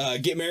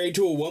get married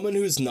to a woman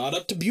who's not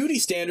up to beauty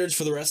standards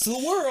for the rest of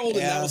the world.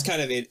 And Yeah. that was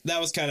kind of it.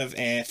 That was kind of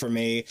for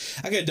me.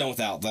 I could have done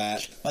without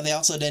that. But they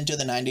also didn't do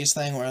the 90s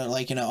thing where,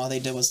 like, you know, all they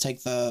did was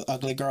take the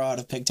ugly girl out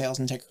of pigtails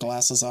and take her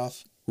glasses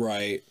off.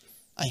 Right.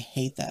 I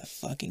hate that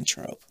fucking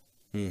trope.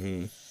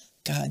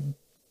 God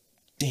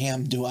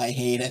damn, do I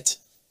hate it.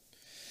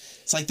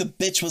 It's like the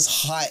bitch was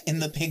hot in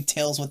the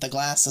pigtails with the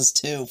glasses,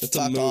 too. It's a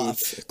Fuck move.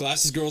 off.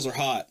 Glasses girls are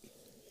hot.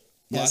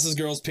 Glasses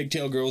girls,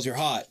 pigtail girls, you're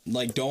hot.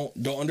 Like, don't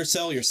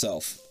undersell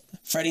yourself.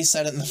 Freddy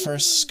said it in the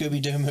first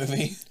Scooby-Doo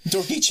movie.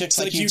 Dorky chicks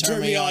like you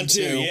turn me on,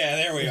 too. Yeah,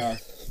 there we are.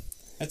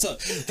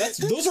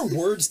 Those are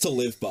words to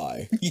live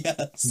by.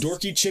 Yes.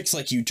 Dorky chicks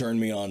like you turn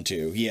me on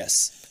to.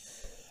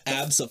 Yes.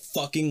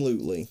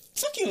 Abso-fucking-lutely.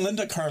 Fucking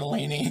Linda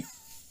Cardellini.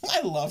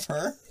 I love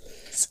her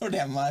so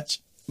damn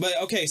much. But,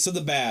 okay, so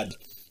the bad.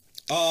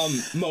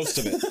 Most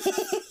of it.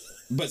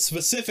 But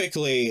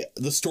specifically,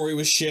 the story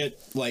was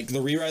shit. Like, the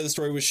rewrite of the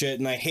story was shit,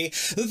 and I hate...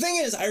 The thing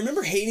is, I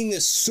remember hating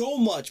this so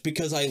much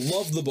because I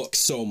love the book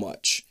so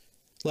much.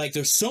 Like,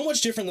 there's so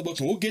much different in the book,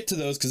 and we'll get to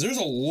those, because there's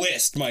a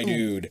list, my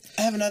dude.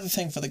 I have another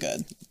thing for the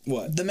good.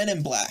 What? The Men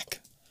in Black.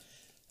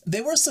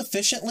 They were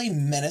sufficiently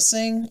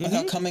menacing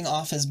without coming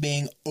off as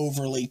being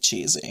overly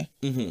cheesy.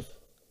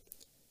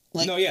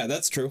 Like, No, yeah,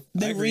 that's true.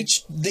 I agree.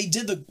 They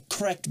did the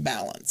correct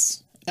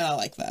balance, and I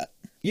like that.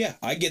 Yeah,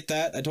 I get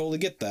that. I totally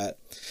get that.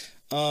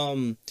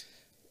 The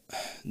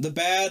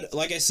bad,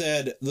 like I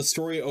said, the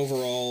story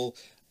overall,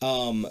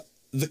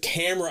 the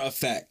camera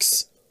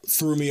effects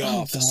threw me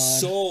off God.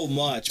 so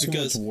much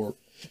because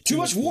Too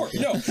much warp.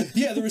 No,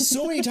 yeah, there were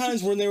so many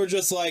times when they were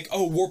just like,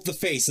 "Oh, warp the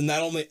face," and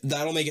that'll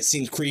make it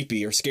seem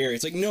creepy or scary.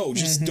 It's like, no,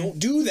 just don't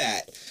do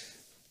that.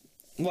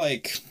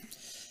 Like,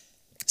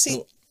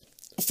 See,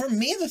 for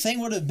me, the thing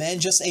would have been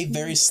just a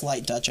very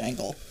slight Dutch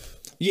angle.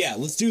 yeah,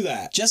 let's do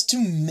that. Just to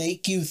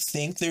make you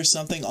think there's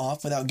something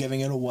off without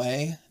giving it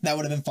away. That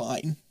would have been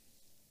fine.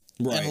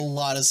 Right. In a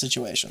lot of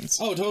situations.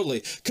 Oh,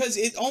 totally. Because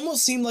it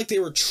almost seemed like they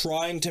were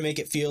trying to make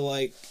it feel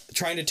like,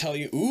 trying to tell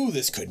you, ooh,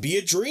 this could be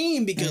a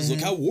dream because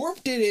look how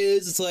warped it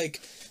is. It's like,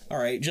 all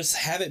right, just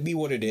have it be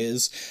what it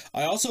is.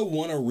 I also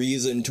want a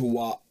reason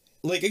to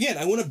like, again,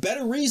 I want a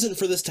better reason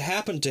for this to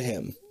happen to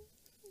him.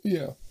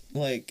 Yeah.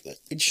 Like,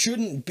 it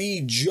shouldn't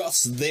be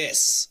just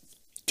this.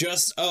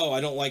 Just, oh,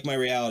 I don't like my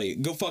reality.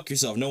 Go fuck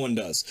yourself. No one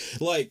does.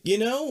 Like, you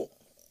know?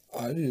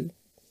 I do.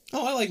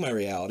 Oh, I like my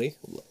reality.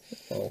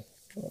 Oh.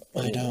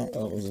 I don't.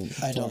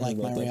 I don't like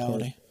my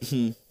reality.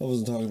 I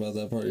wasn't talking about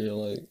that part. You're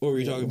like, What were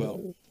you talking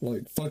about?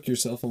 Like, fuck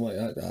yourself. I'm like,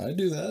 I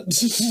do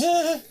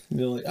that.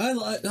 You're like, I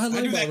like I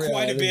do my that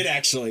quite a reality. bit,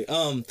 actually.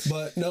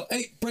 But no,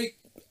 hey, break.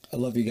 I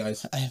love you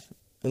guys.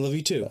 I love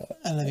you too.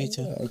 I love you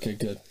too. Okay,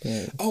 good. All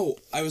right. Oh,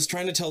 I was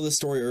trying to tell this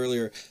story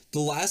earlier. The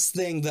last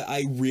thing that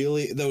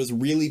that was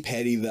really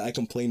petty that I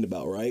complained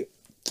about, right?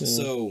 Yeah.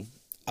 So,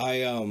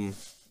 I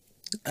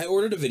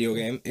ordered a video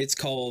game. It's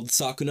called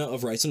Sakuna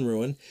of Rice and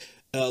Ruin.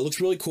 It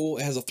looks really cool.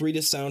 It has a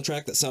 3-disc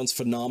soundtrack that sounds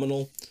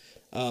phenomenal.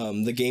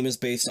 The game is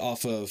based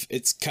off of,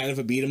 it's kind of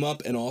a beat 'em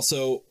up and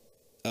also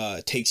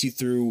takes you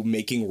through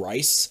making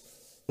rice,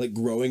 like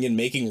growing and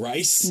making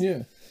rice.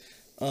 Yeah.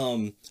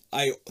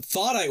 I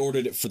thought I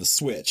ordered it for the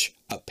Switch.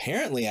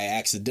 Apparently, I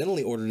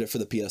accidentally ordered it for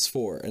the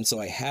PS4, and so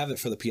I have it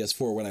for the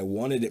PS4 when I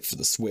wanted it for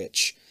the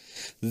Switch.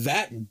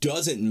 That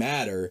doesn't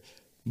matter,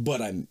 but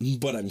I'm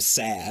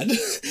sad.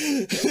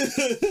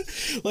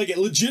 Like, it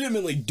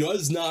legitimately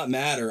does not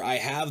matter. I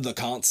have the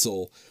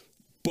console,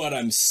 but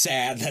I'm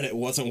sad that it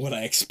wasn't what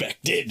I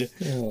expected.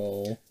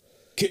 Oh.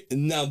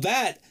 Now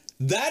that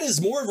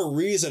is more of a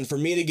reason for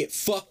me to get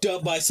fucked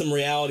up by some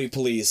reality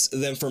police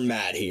than for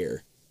Matt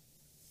here.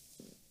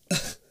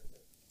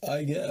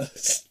 I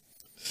guess.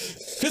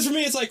 Because for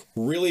me, it's like,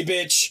 really,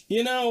 bitch?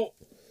 You know?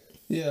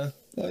 Yeah,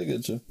 I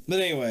get you. But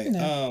anyway,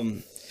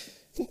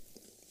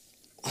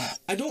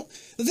 I don't...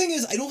 The thing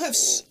is, I don't have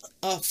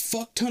a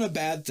fuck ton of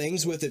bad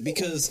things with it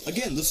because,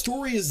 again, the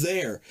story is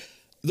there.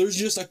 There's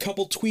just a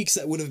couple tweaks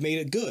that would have made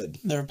it good.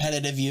 The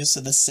repetitive use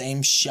of the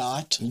same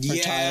shot for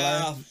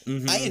Tyler.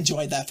 Mm-hmm. I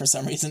enjoyed that for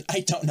some reason. I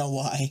don't know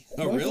why.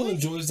 Oh, Michael really?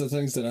 enjoys the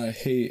things that I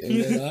hate,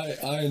 and then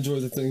I enjoy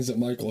the things that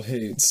Michael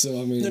hates.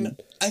 So, I mean... No,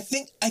 I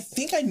think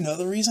I know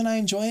the reason I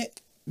enjoy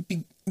it.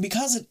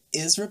 Because it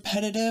is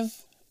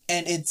repetitive,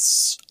 and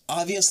it's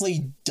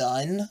obviously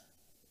done.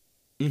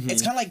 Mm-hmm.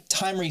 It's kind of like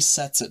time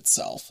resets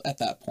itself at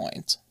that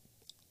point.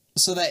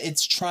 So that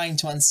it's trying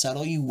to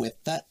unsettle you with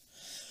that.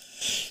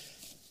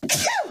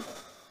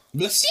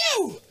 Bless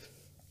you!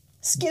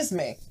 Excuse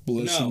me.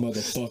 Bless you,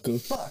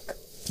 motherfucker. Fuck.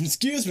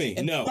 Excuse me.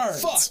 It no.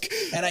 burns. Fuck.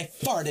 And I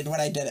farted when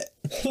I did it.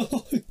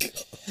 Oh my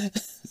God.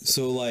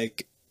 So,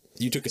 like,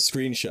 you took a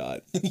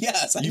screenshot.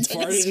 Yes, I You took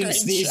farted a and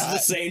sneezed at the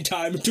screenshot. same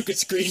time and took a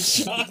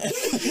screenshot.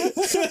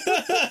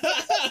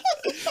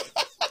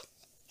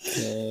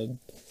 God.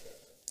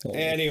 Oh.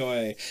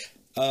 Anyway,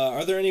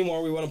 are there any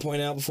more we want to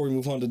point out before we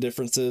move on to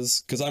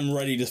differences? Because I'm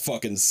ready to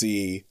fucking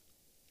see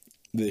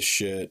this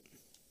shit.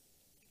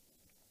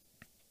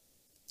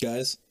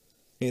 Guys,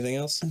 anything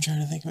else? I'm trying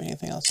to think of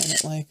anything else I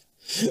didn't like.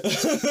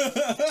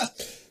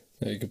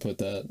 Yeah, you can put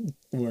that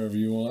wherever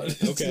you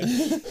want. Okay.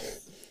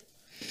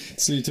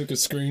 So you took a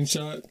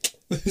screenshot?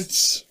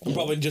 I'm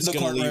probably just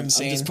gonna leave. I'm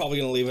just probably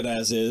gonna leave it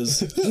as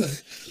is.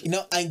 You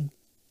know,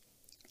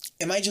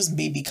 it might just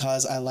be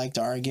because I like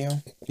to argue,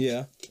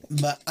 Yeah.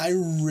 but I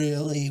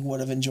really would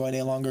have enjoyed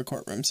a longer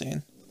courtroom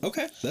scene.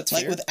 Okay, that's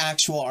Like fair. with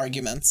actual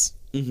arguments.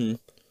 Mm-hmm.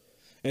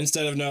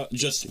 Instead of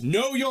just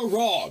no, you're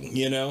wrong.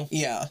 You know.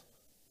 Yeah.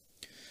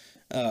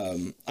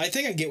 I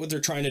think I get what they're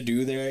trying to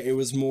do there. It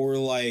was more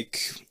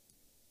like,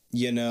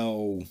 you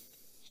know,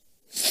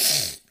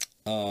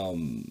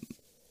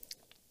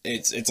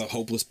 it's a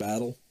hopeless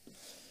battle.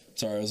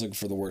 Sorry, I was looking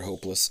for the word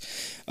hopeless.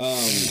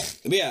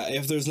 But yeah,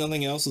 if there's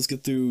nothing else, let's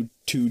get through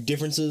to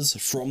differences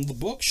from the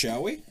book,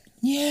 shall we?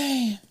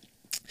 Yay!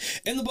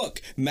 In the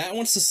book, Matt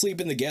wants to sleep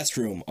in the guest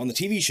room. On the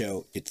TV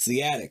show, it's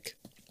the attic.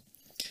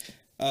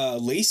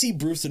 Lacey,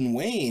 Bruce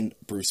Wayne,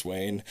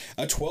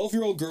 a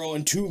 12-year-old girl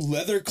and two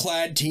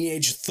leather-clad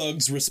teenage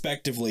thugs,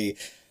 respectively,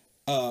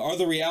 are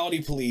the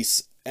reality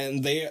police,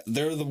 and they're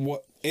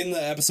in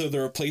the episode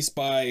they're replaced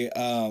by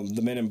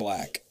the Men in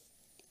Black.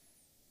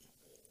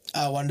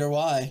 I wonder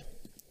why.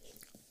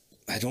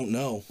 I don't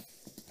know.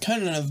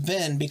 Couldn't have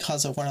been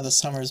because of one of the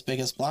summer's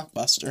biggest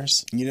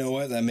blockbusters. You know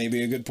what? That may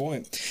be a good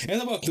point. In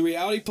the book, the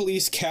reality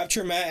police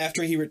capture Matt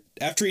after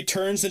he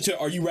turns into...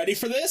 Are you ready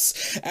for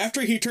this?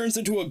 After he turns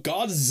into a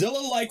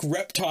Godzilla-like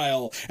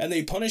reptile, and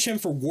they punish him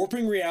for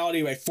warping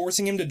reality by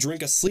forcing him to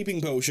drink a sleeping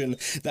potion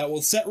that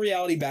will set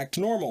reality back to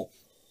normal.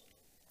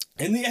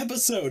 In the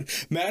episode,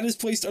 Matt is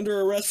placed under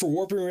arrest for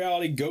warping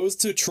reality, goes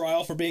to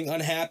trial for being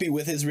unhappy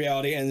with his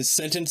reality, and is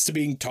sentenced to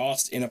being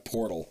tossed in a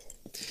portal.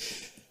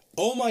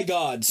 Oh my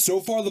god,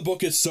 so far the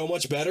book is so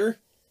much better.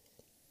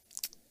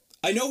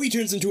 I know he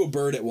turns into a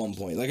bird at one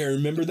point. Like, I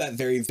remember that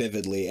very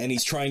vividly, and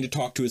he's trying to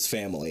talk to his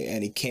family,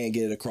 and he can't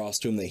get it across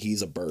to him that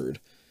he's a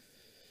bird.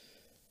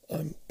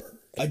 I'm a bird.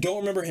 I don't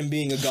remember him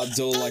being a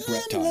Godzilla-like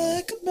reptile.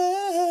 Like a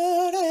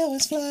bird, I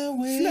always fly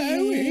away. Fly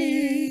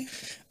away.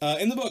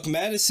 In the book,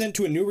 Matt is sent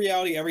to a new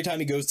reality every time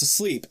he goes to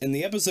sleep. In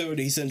the episode,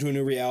 he's sent to a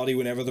new reality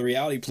whenever the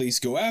reality police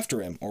go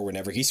after him, or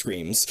whenever he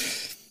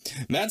screams.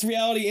 Matt's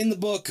realities in the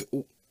book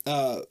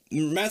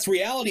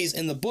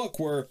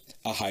were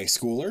a high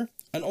schooler,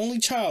 an only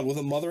child with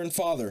a mother and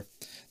father,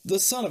 the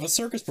son of a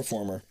circus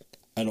performer,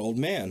 an old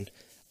man,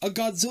 a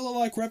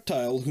Godzilla-like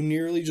reptile who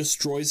nearly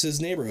destroys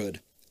his neighborhood,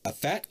 a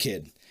fat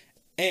kid,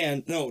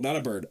 and, no, not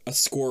a bird, a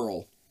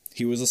squirrel.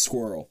 He was a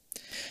squirrel.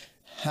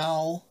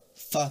 How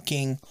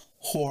fucking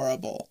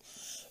horrible.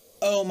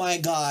 Oh my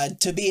god,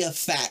 to be a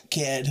fat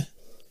kid.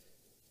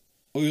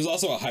 Well, he was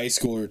also a high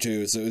schooler,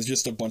 too, so it was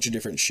just a bunch of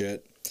different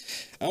shit.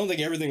 I don't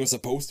think everything was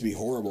supposed to be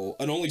horrible.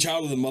 An only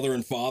child with a mother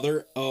and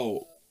father?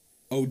 Oh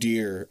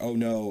dear. Oh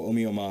no. Oh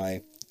me, oh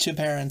my. Two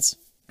parents.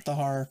 The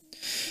horror.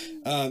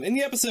 In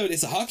the episode,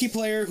 it's a hockey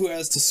player who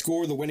has to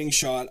score the winning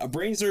shot, a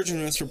brain surgeon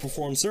who has to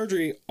perform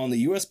surgery on the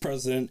US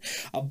president,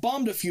 a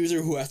bomb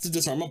diffuser who has to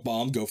disarm a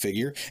bomb, go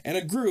figure, and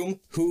a groom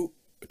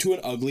to an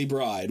ugly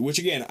bride, which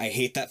again, I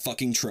hate that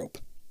fucking trope.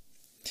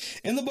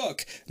 In the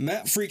book,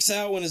 Matt freaks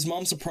out when his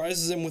mom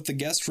surprises him with the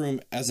guest room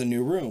as a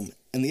new room.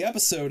 In the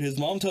episode, his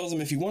mom tells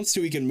him if he wants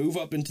to, he can move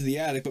up into the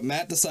attic, but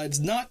Matt decides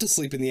not to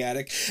sleep in the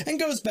attic and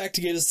goes back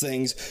to get his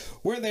things.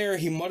 Where there,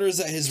 he mutters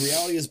that his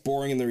reality is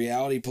boring and the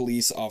reality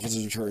police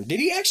officers return. Did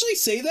he actually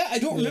say that? I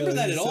don't remember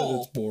that at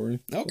all. It's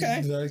boring.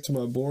 Okay. Back to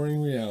my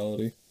boring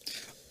reality.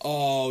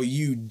 Oh,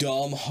 you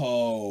dumb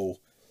hoe.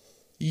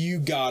 You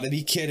gotta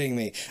be kidding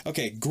me.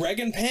 Okay, Greg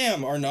and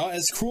Pam are not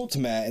as cruel to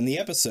Matt in the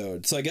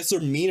episode, so I guess they're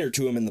meaner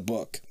to him in the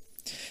book.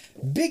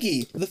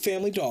 Biggie, the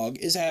family dog,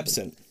 is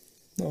absent.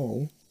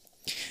 Oh.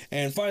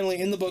 And finally,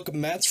 in the book,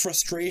 Matt's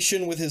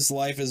frustration with his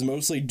life is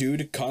mostly due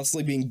to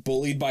constantly being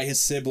bullied by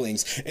his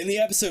siblings. In the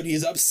episode, he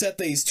is upset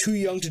that he's too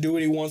young to do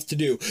what he wants to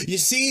do. You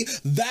see,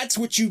 that's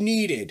what you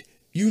needed.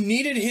 You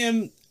needed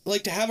him,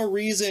 like, to have a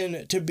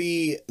reason to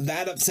be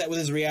that upset with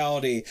his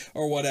reality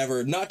or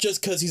whatever, not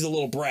just because he's a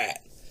little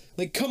brat.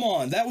 Like, come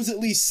on, that was at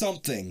least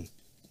something.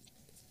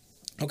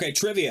 Okay,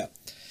 trivia.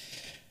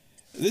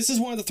 This is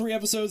one of the 3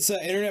 episodes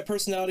that internet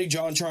personality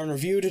John Charn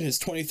reviewed in his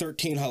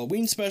 2013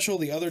 Halloween special.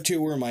 The other 2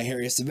 were My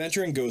Hairiest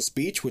Adventure and Ghost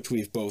Beach, which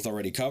we've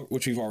already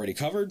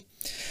covered.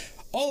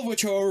 All of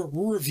which, however,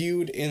 were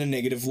reviewed in a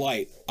negative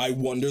light. I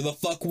wonder the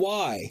fuck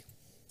why.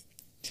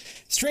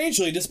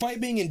 Strangely,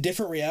 despite being in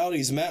different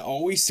realities, Matt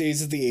always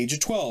stays at the age of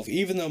 12,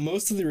 even though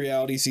most of the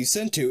realities he's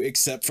sent to,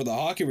 except for the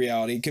hockey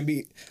reality,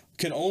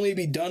 can only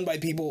be done by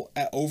people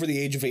over the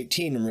age of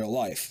 18 in real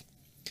life.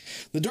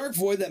 The dark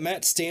void that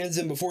Matt stands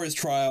in before his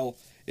trial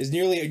is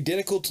nearly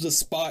identical to the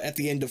spot at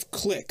the end of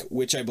Click,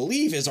 which I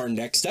believe is our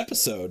next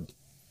episode.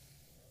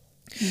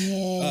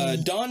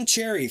 Don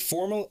Cherry,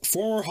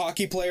 former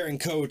hockey player and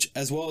coach,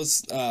 as well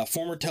as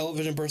former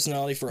television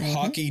personality for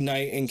Hockey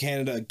Night in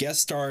Canada,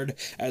 guest starred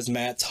as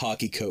Matt's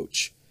hockey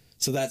coach.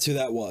 So that's who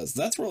that was.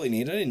 That's really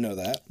neat. I didn't know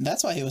that.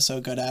 That's why he was so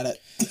good at it.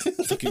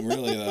 Fucking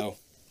really, though.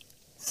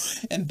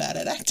 And bad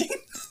at acting.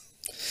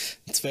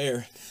 It's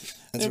fair.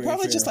 That's They'd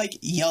probably just, like,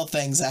 yell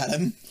things at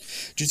him.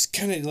 Just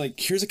kind of, like,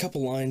 here's a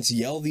couple lines.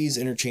 Yell these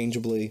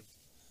interchangeably.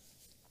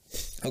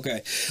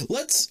 Okay.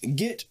 Let's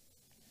get...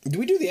 Do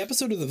we do the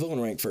episode or the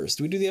villain rank first?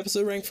 Do we do the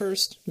episode rank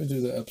first? We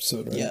do the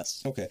episode rank.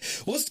 Yes. Okay.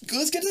 Well,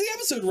 let's get to the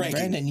episode ranking.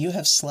 Brandon, you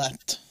have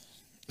slept.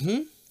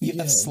 You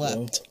have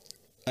slept.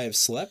 I have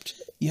slept?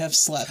 You have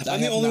slept. I'm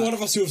the only one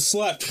of us who have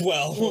slept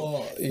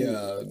well.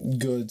 Yeah,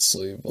 good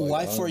sleep. Like,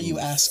 why for you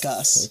ask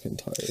us? Fucking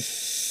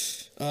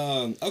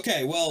tired.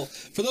 Okay, well,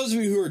 for those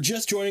of you who are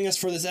just joining us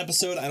for this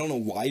episode, I don't know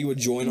why you would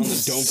join on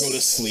the Don't Go to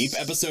Sleep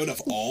episode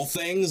of all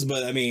things,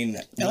 but I mean...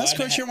 Unless, of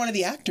course, you're one of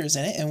the actors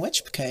in it, in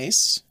which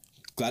case...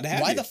 Glad to have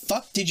you. Why the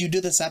fuck did you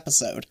do this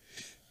episode?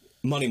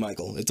 Money,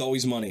 Michael. It's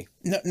always money.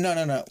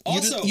 No.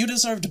 Also, you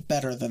deserved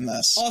better than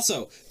this.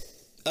 Also...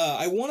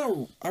 I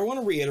want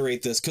to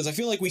reiterate this because I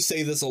feel like we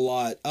say this a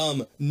lot.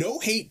 No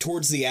hate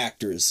towards the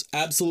actors.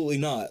 Absolutely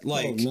not.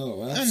 Like, oh,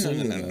 no,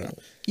 absolutely not.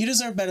 You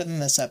deserve better than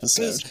this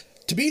episode.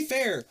 To be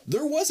fair,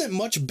 there wasn't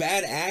much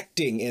bad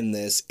acting in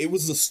this. It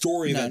was the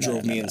story that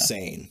drove me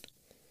insane.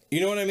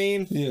 You know what I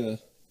mean? Yeah.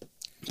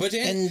 But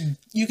and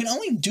you can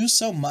only do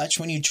so much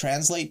when you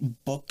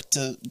translate book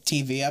to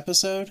TV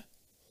episode.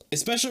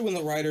 Especially when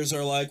the writers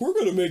are like, we're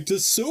going to make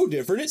this so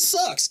different, it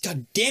sucks.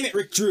 God damn it,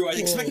 Rick Drew, I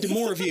expected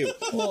more of you.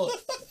 Well,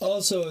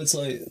 also, it's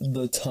like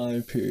the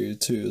time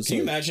period, too. It's Can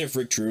you imagine if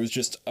Rick Drew was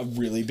just a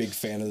really big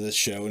fan of this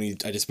show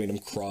and I just made him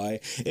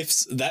cry?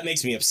 If that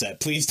makes me upset,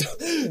 please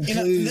don't. You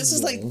know, this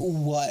is like,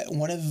 what,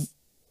 one of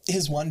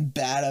his one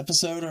bad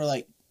episode or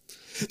like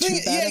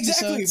yeah,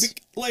 exactly.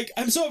 Like,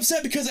 I'm so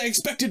upset because I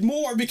expected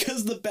more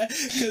because the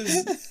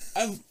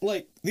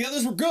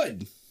others were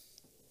good.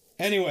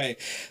 Anyway,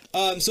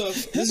 so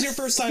if this is your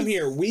first time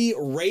here, we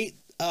rate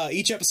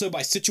each episode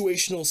by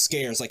situational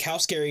scares. Like, how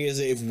scary is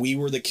it if we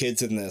were the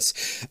kids in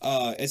this?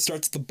 It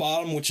starts at the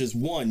bottom, which is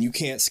 1, you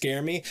can't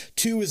scare me.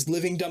 2 is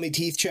living dummy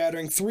teeth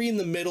chattering. 3 in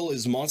the middle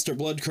is monster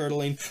blood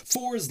curdling.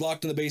 4 is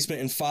locked in the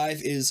basement. And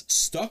 5 is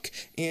stuck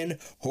in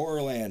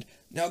Horrorland.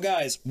 Now,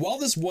 guys, while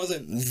this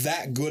wasn't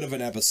that good of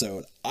an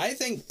episode, I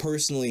think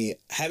personally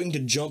having to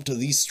jump to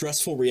these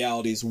stressful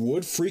realities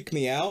would freak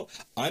me out.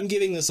 I'm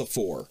giving this a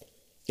 4.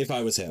 If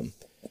I was him.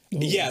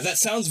 Yeah, that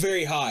sounds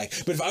very high.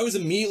 But if I was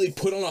immediately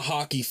put on a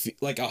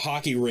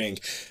hockey rink,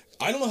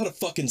 I don't know how to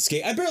fucking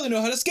skate. I barely know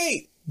how to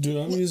skate. Dude,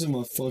 I'm using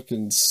my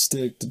fucking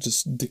stick to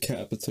just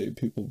decapitate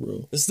people,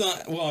 bro. It's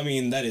not, well, I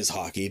mean, that is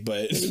hockey,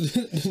 but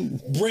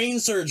brain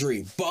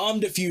surgery,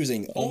 bomb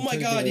defusing. Oh my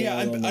god, yeah,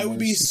 I would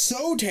be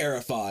so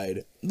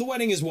terrified. The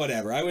wedding is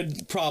whatever. I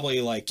would probably,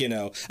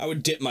 I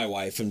would dip my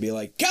wife and be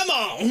like, come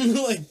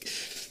on!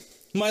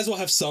 Might as well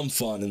have some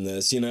fun in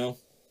this,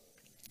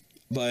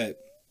 But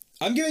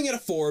I'm giving it a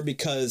 4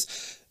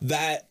 because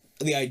the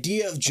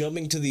idea of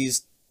jumping to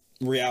these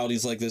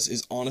realities like this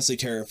is honestly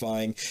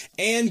terrifying.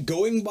 And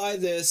going by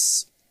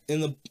this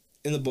in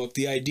the book,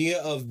 the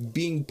idea of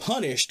being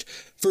punished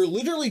for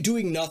literally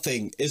doing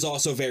nothing is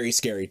also very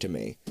scary to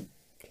me.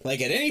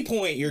 Like, at any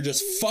point, you're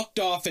just fucked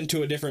off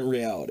into a different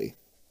reality.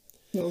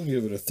 I'll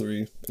give it a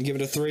 3. Give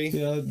it a 3?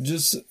 Yeah,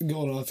 just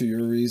going off of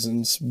your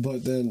reasons,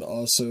 but then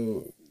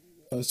also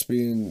us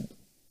being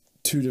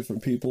 2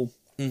 different people.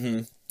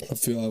 Mm-hmm. I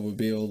feel I would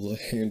be able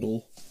to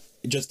handle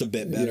just a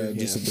bit better. Yeah,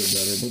 just a bit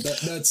better. But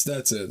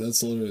that's it.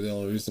 That's literally the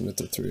only reason it's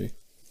a 3.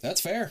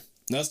 That's fair.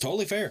 That's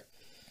totally fair.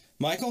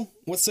 Michael,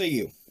 what say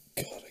you?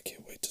 God, I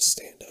can't wait to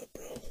stand up,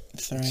 bro.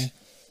 3.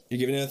 You're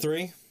giving it a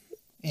 3?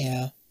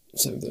 Yeah.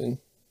 Same thing.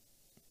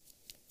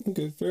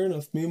 Okay, fair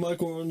enough. Me and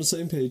Michael are on the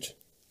same page.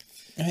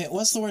 I mean,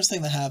 what's the worst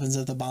thing that happens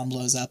if the bomb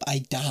blows up? I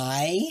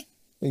die?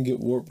 And get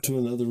warped to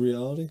another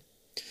reality?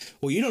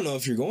 Well, you don't know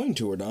if you're going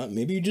to or not.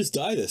 Maybe you just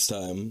die this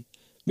time.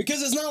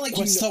 Because it's not like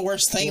What's the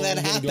worst thing that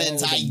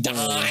happens? I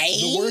die.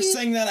 The worst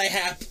thing that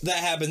that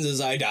happens is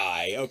I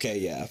die. Okay,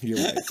 yeah, you're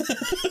right.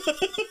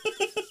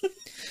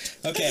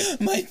 Okay.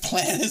 My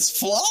plan is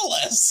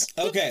flawless.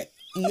 Okay.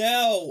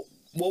 Now,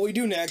 what we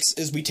do next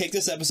is we take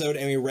this episode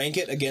and we rank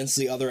it against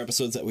the other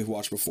episodes that we've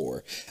watched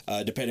before,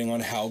 depending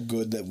on how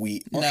good that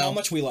we or how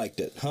much we liked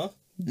it, huh?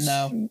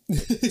 No.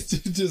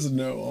 Just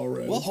no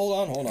already. Well,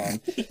 hold on.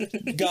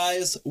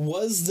 Guys,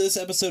 was this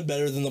episode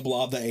better than the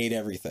blob that ate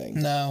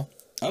everything? No.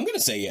 I'm gonna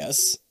say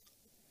yes.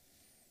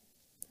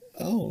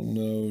 I don't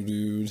know,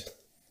 dude.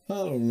 I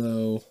don't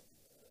know.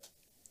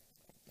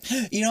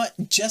 You know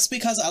what? Just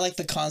because I like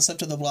the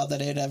concept of the blob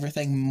that ate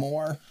everything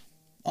more,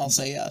 I'll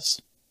say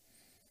yes.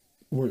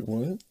 Wait,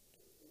 what?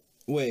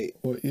 Wait.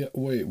 What? Yeah.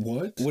 Wait,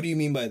 what? What do you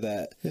mean by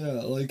that?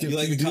 Yeah, like if You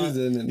like you the do,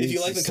 then it if you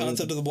needs like to the stay-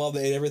 concept of the blob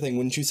that ate everything,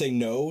 wouldn't you say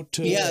no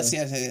to? Yes.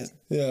 Yeah.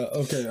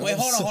 Okay. Wait,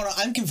 hold on.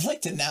 I'm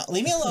conflicted now.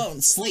 Leave me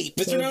alone. Sleep.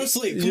 Mr. No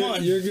Sleep, come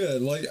on. You're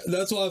good. Like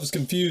that's why I was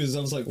confused.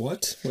 I was like,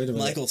 what? Wait a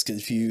minute. Michael's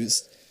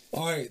confused.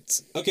 All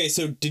right. Okay,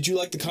 so did you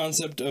like the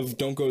concept of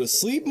don't go to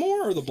sleep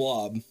more or the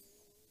blob?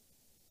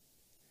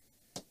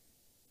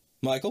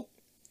 Michael?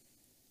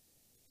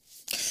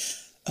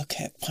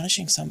 Okay,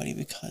 punishing somebody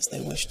because they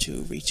wish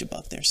to reach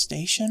above their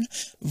station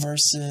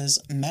versus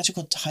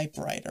magical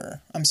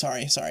typewriter. I'm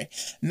sorry.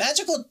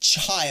 Magical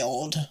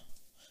child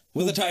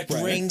With a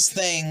typewriter. brings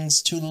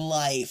things to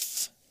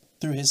life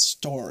through his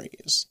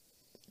stories.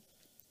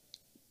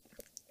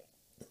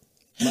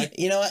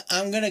 You know what?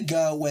 I'm going to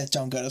go with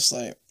don't go to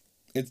sleep.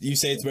 You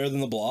say it's better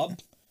than the blob?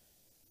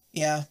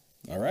 Yeah.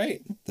 All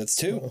right, that's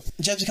 2.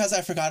 Just because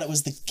I forgot it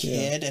was the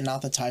kid and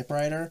not the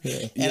typewriter.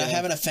 Yeah. And I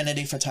have an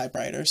affinity for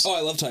typewriters. Oh, I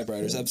love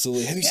typewriters,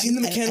 absolutely. Have you seen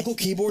the mechanical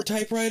keyboard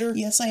typewriter?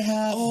 Yes, I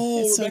have.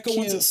 Oh, It's Rebecca so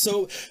wants it cute.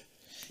 so...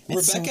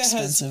 It's Rebecca so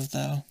has... expensive,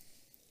 though.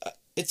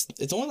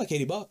 It's only like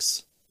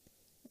 $80.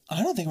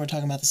 I don't think we're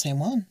talking about the same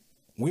one.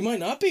 We might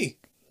not be.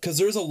 Because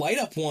there's a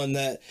light-up one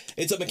that...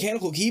 It's a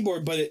mechanical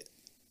keyboard, but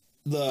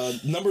the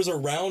numbers are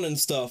round and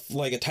stuff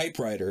like a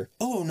typewriter.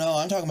 Oh, no,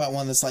 I'm talking about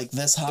one that's like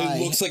this high.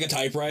 It looks like a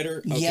typewriter?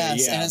 Okay,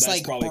 Yes, yeah, and it's that's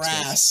like probably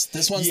brass. expensive.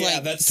 This one's Yeah,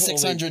 like that's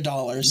totally-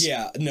 $600.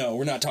 Yeah, no,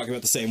 we're not talking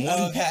about the same one.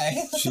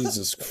 Okay.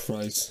 Jesus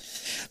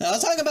Christ. Now,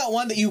 let's talk about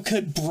one that you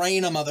could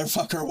brain a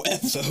motherfucker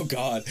with. Oh,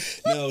 God.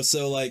 No,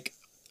 so, like,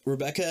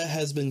 Rebecca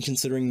has been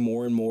considering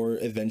more and more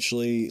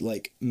eventually,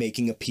 like,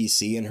 making a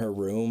PC in her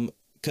room.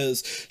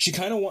 Because she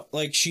kind of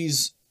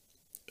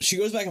she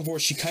goes back and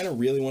forth. She kind of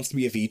really wants to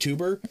be a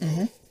VTuber.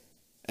 Mm-hmm.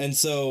 And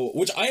so,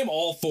 which I am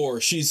all for.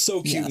 She's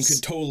so cute and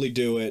could totally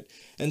do it.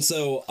 And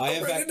so I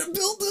have Ready to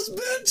build this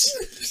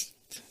bitch.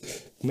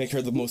 make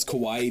her the most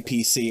kawaii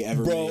PC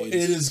ever Bro, made.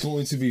 it is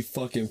going to be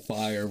fucking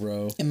fire,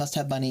 bro. It must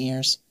have bunny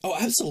ears. Oh,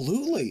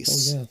 absolutely. Oh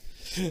yeah.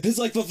 It's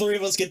like the three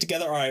of us get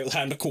together. All right,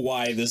 time to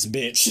kawaii this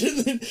bitch.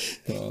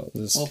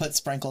 This. We'll put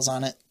sprinkles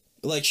on it.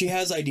 Like, she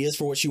has ideas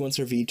for what she wants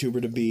her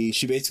VTuber to be.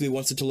 She basically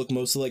wants it to look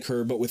mostly like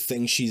her, but with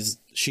things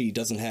she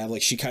doesn't have.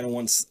 Like, she kind of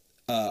wants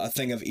a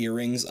thing of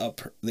earrings up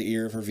the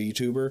ear of her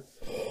VTuber.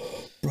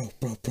 Bro,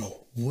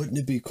 wouldn't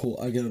it be cool?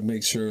 I gotta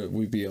make sure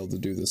we'd be able to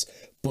do this,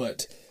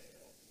 but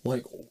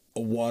like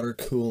a water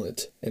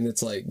coolant, and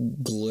it's like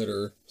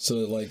glitter, so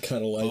it like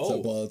kind of lights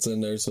up while it's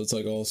in there, so it's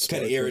like all Kind of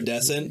sparkly.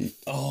 iridescent.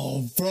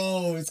 Oh,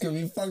 bro, it's gonna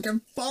be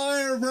fucking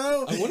fire,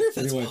 bro. I wonder if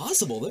that's Anyway,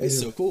 possible. That'd be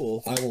so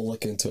cool. I will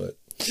look into it.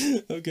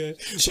 Okay.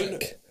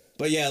 Check.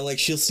 But yeah, like,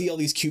 she'll see all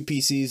these cute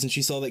PCs, and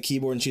she saw that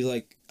keyboard, and she's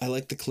like, I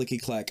like the clicky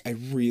clack. I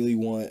really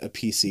want a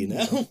PC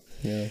now.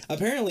 Yeah.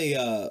 Apparently,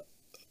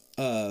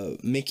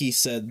 Mickey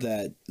said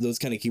that those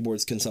kind of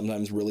keyboards can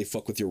sometimes really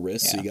fuck with your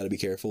wrists, so you gotta be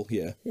careful.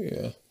 Yeah.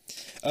 Yeah.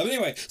 But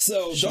anyway,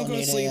 so She'll don't go to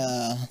need sleep.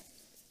 a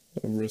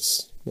A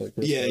wrist, like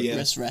wrist Yeah, guard. yeah.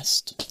 wrist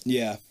rest.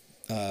 Yeah.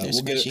 They're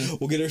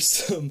We'll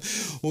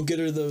get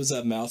her those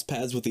mouse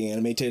pads with the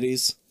anime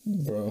titties.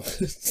 Bro.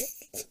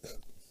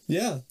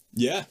 Yeah.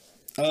 Yeah.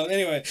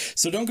 Anyway,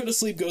 so Don't Go to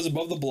Sleep goes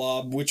above the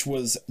blob, which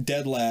was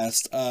dead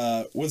last.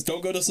 Was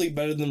Don't Go to Sleep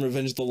better than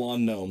Revenge of the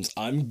Lawn Gnomes?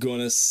 I'm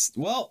gonna...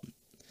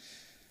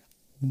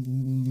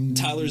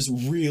 Tyler's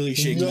really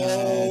shaking his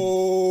head.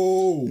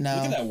 No. No.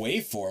 Look at that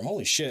waveform.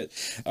 Holy shit.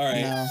 All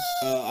right. No.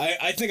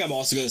 I think I'm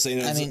also gonna say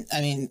no.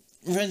 I mean,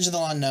 Revenge of the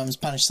Lawn Gnomes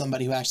punished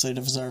somebody who actually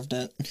deserved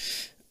it.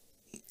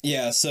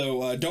 Yeah,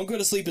 so Don't Go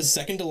to Sleep is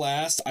second to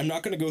last. I'm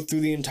not going to go through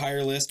the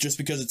entire list just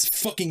because it's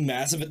fucking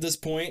massive at this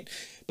point.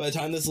 By the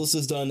time this list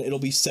is done, it'll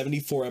be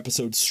 74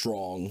 episodes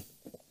strong.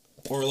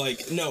 Or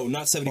like, no,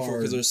 not 74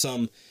 because there's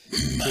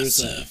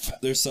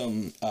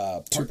some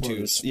part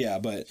twos. Yeah,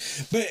 but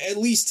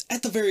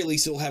at the very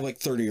least it'll have like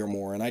 30 or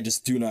more, and I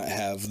just do not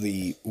have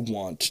the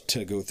want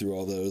to go through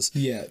all those.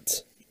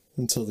 Yet.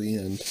 Until the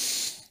end.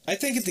 I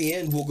think at the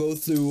end we'll go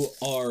through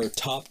our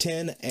top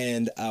 10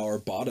 and our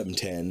bottom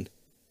 10.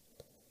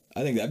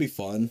 I think that'd be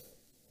fun.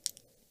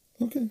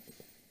 Okay.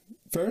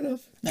 Fair enough.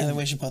 I think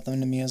we should put them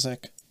to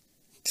music.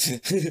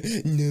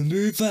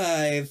 Number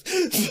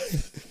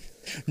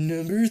 5.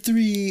 Number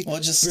 3. We'll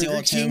just steal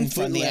a tune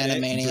from the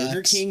Animaniacs.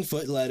 Burger King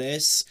foot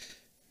lettuce.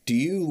 Do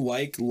you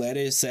like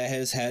lettuce that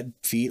has had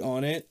feet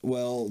on it?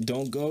 Well,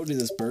 don't go to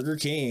this Burger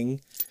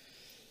King.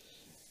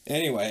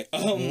 Anyway,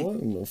 what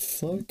in the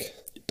fuck?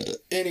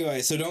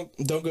 Anyway, so don't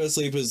go to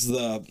sleep is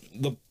the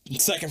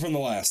second from the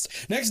last.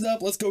 Next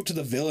up, let's go to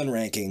the villain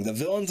ranking. The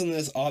villains in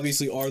this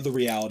obviously are the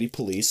reality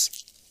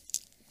police.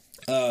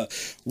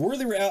 Were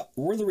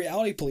the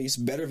reality police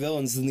better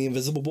villains than the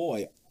Invisible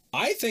Boy?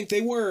 I think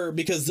they were,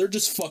 because they're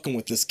just fucking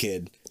with this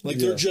kid. Like,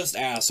 they're just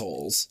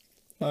assholes.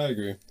 I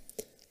agree.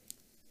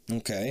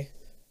 Okay.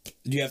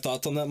 Do you have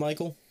thoughts on that,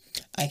 Michael?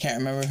 I can't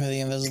remember who the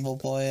Invisible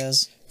Boy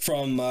is.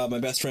 From My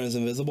Best Friend is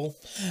Invisible?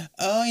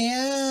 Oh,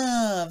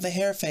 yeah. The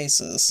hair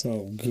faces.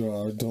 Oh,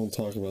 God. Don't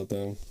talk about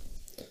them.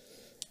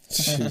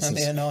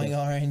 The annoying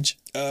orange.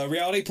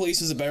 Reality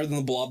police is better than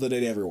the Blob that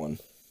ate everyone.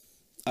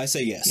 I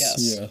say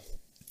yes.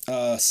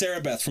 Yeah.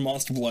 Sarah Beth from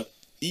Monster Blood.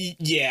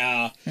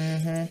 Yeah.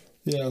 Mm-hmm.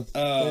 Yeah.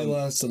 They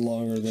lasted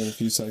longer than a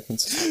few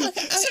seconds. Sarah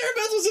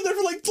Beth was in there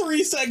for like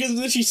 3 seconds, and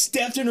then she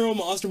stepped in her own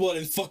Monster Blood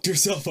and fucked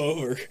herself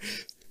over.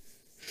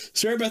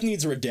 Sarah Beth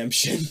needs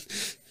redemption.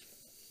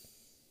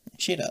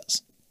 She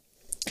does.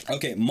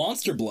 Okay,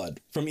 Monster Blood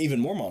from Even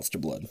More Monster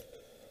Blood.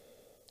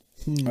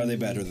 Are they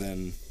better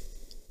than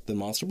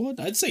Monster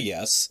Blood? I'd say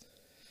yes.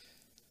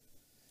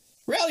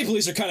 Reality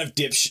police are kind of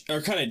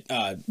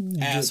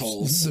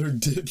assholes. They're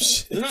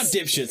dipshits. They're not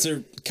dipshits.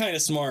 They're kind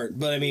of smart,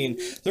 but I mean,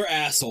 they're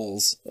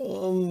assholes.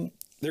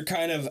 They're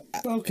kind of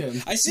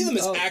okay. I see them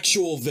as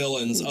actual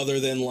villains, other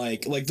than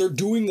like they're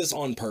doing this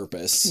on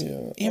purpose.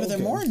 Yeah, but they're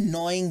more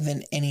annoying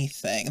than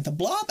anything. The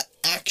Blob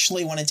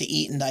actually wanted to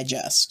eat and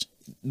digest.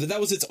 But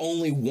that was its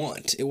only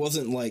want. It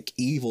wasn't like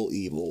evil.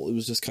 It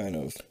was just kind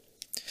of.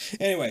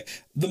 Anyway,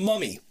 the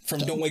Mummy from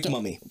Don't Wake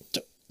Mummy.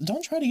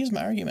 Don't try to use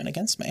my argument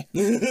against me.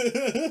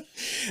 The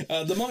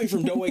Mummy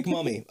from Don't Wake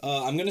Mummy.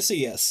 I'm gonna say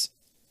yes.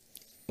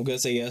 I'm gonna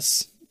say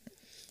yes.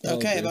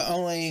 Okay, but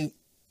only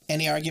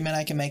any argument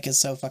I can make is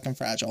so fucking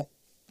fragile.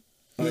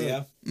 Oh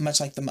yeah? Much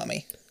like the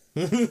Mummy.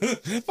 Fucking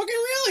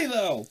really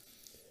though.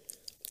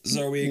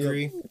 So we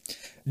agree. Yep.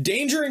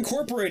 Danger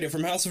Incorporated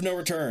from House of No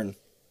Return.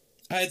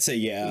 I'd say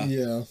yeah.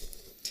 Yeah.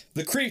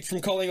 The Creep from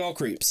Calling All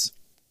Creeps.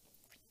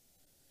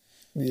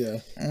 Yeah.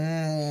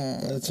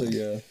 That's a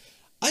yeah.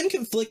 I'm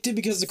conflicted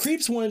because the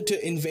Creeps wanted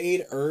to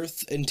invade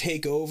Earth and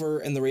take over,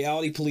 and the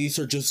reality police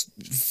are just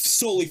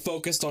solely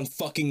focused on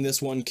fucking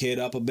this one kid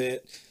up a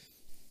bit.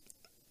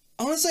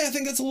 Honestly, I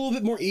think that's a little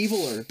bit more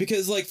eviler,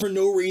 because, like, for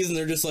no reason,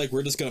 they're just like,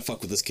 we're just gonna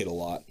fuck with this kid a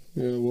lot.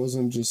 Yeah, it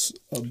wasn't just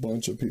a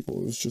bunch of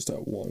people, it was just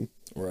that one.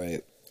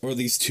 Right. Or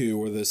these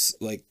two, or this,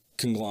 like,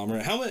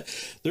 conglomerate. How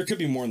much? There could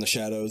be more in the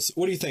shadows.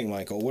 What do you think,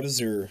 Michael? What is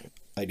your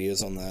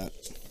ideas on that?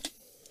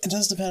 It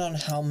does depend on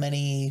how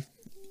many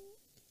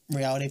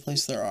reality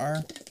police there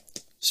are.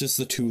 It's just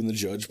the two and the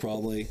judge,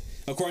 probably.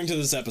 According to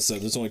this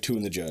episode, there's only two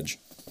and the judge.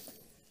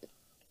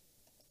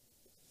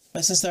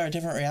 But since there are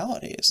different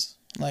realities,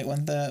 like,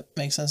 wouldn't that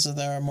make sense that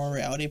there are more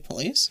reality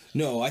police?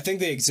 No, I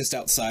think they exist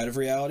outside of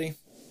reality.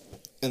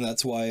 And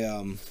that's why,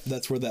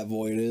 that's where that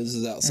void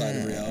is outside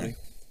of reality.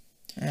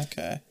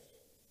 Okay.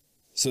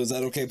 So is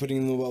that okay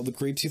putting them above the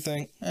Creeps, you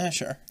think?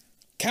 Sure.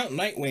 Count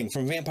Nightwing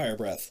from Vampire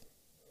Breath.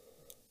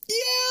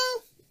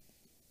 Yeah,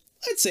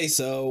 I'd say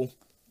so.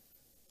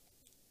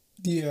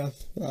 Yeah,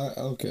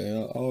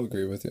 okay, I'll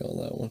agree with you on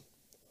that one.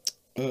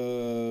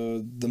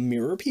 The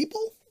Mirror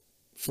People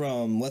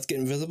from Let's Get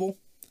Invisible.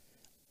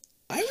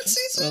 I would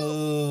say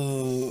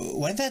so.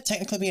 Wouldn't that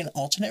technically be an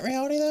alternate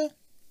reality, though?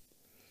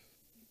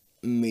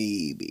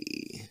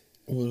 Maybe.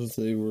 What if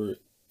they were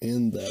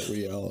in that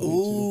reality?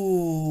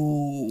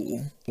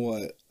 Ooh.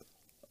 What?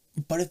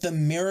 But if the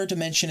mirror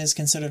dimension is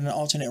considered an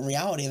alternate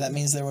reality, that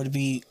means there would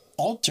be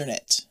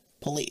alternate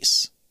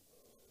police.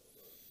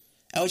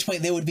 At which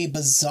point they would be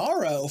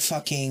bizarro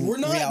fucking We're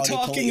not reality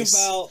talking police.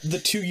 about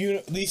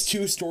these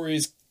two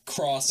stories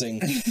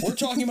crossing. We're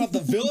talking about the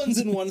villains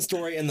in one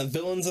story and the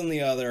villains in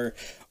the other.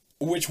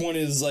 Which one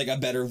is like a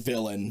better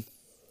villain?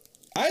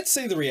 I'd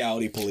say the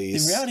reality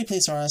police. The reality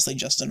police are honestly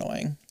just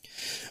annoying.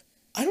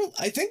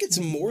 I think it's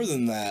more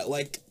than that.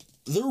 Like,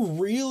 they're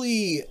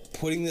really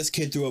putting this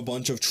kid through a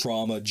bunch of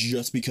trauma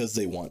just because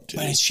they want to.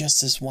 But it's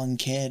just this one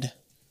kid.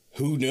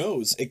 Who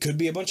knows? It could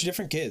be a bunch of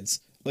different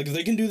kids. Like, if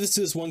they can do this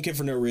to this one kid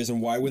for no reason,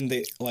 why would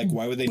they not do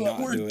it? But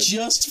we're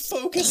just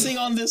focusing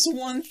on this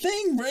one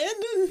thing,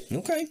 Brandon.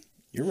 Okay,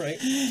 you're right.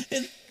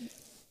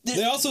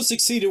 They also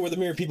succeeded where the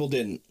Mirror People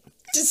didn't.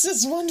 This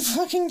is one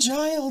fucking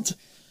child.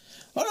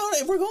 Hold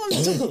on, we're going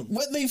to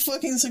what they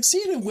fucking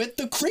succeeded with.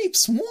 The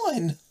Creeps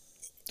won.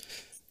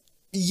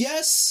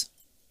 Yes,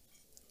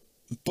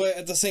 but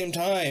at the same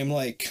time,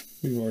 like,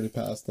 we've already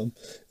passed them.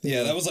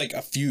 Yeah, that was like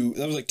two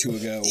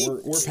ago.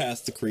 We're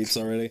past the Creeps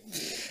already.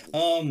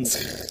 I'm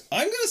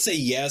gonna say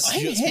yes.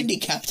 I'm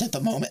handicapped at the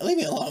moment. Leave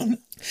me alone.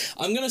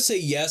 I'm gonna say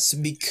yes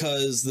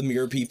because the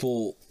Mirror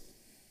People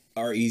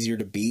are easier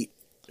to beat,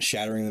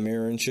 shattering the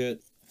mirror and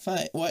shit.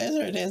 Fine. Why is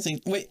there a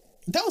dancing? Wait,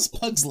 that was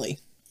Pugsley.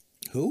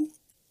 Who?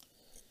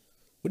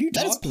 What are you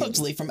talking about? That is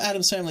Pugsley from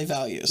Addams Family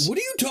Values. What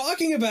are you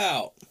talking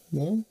about?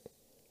 No?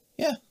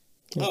 Yeah.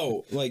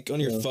 Oh, like on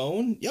your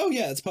phone? Oh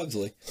yeah, it's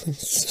Pugsley.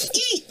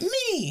 Eat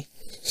me! me.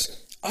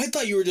 I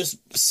thought you were just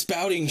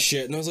spouting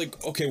shit, and I was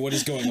like, okay, what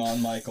is going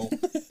on, Michael?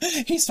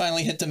 He's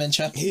finally hit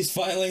dementia. He's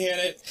finally hit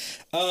it.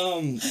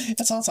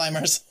 It's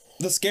Alzheimer's.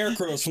 The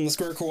Scarecrows from The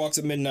Scarecrow Walks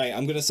at Midnight.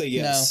 I'm gonna say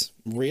yes.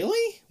 No.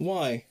 Really?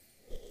 Why?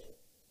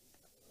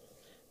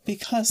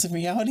 Because the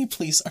reality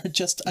police are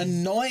just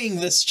annoying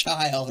this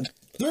child.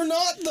 They're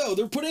not, though.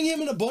 They're putting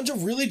him in a bunch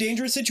of really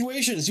dangerous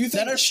situations. You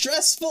think that are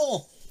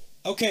stressful.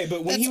 Okay,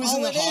 but when he was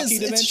in the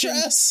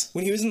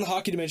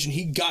hockey dimension,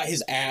 he got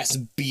his ass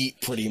beat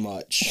pretty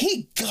much.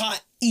 He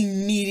got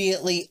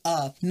immediately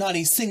up. Not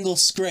a single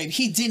scrape.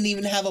 He didn't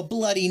even have a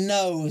bloody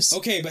nose.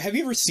 Okay, but have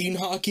you ever seen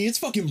hockey? It's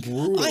fucking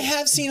brutal. I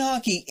have seen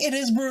hockey. It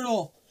is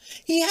brutal.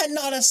 He had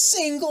not a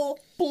single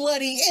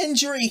bloody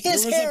injury.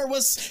 His hair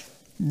was...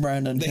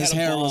 Brandon, his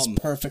hair was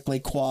perfectly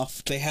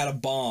coiffed. They had a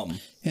bomb.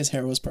 His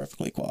hair was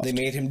perfectly coiffed. They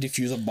made him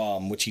defuse a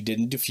bomb, which he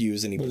didn't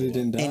defuse, and he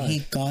didn't die. And he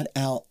got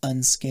out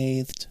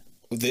unscathed.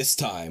 This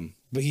time.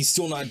 But he's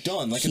still not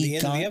done. Like at the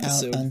end of the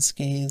episode. He got out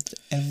unscathed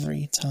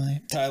every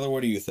time. Tyler,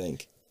 what do you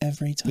think?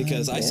 Every time.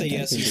 Because I say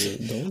yes.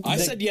 I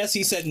said yes,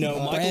 he said no.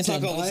 Michael's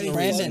not going to listen to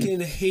Brandon. I fucking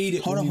hate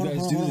it when you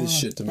guys do this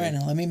shit to me.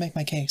 Brandon, let me make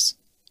my case.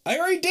 I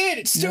already did.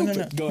 It's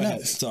stupid. Go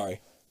ahead.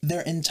 Sorry.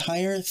 Their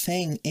entire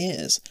thing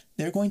is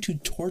they're going to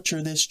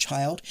torture this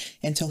child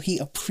until he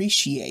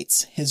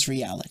appreciates his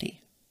reality.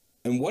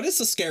 And what is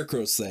the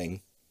Scarecrow's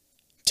thing?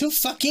 To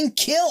fucking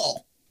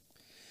kill.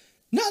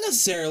 Not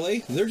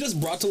necessarily. They're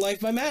just brought to life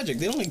by magic.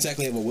 They don't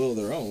exactly have a will of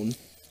their own.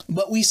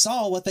 But we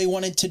saw what they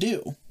wanted to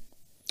do.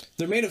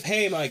 They're made of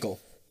hay, Michael.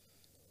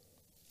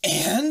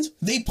 And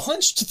they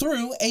punched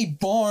through a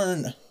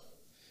barn.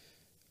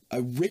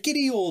 A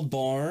rickety old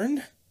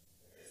barn?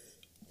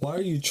 Why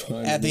are you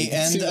trying at the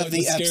end of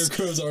the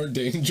Scarecrows aren't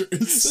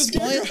dangerous?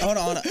 Hold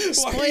on.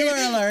 Spoiler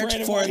alert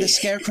Brandon, for The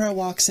Scarecrow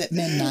Walks at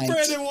Midnight.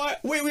 Brandon, why?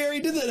 Wait, we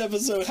already did that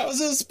episode. How is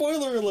it a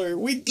spoiler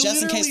alert?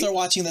 Just in case they're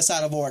watching this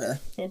out of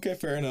order. Okay,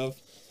 fair enough.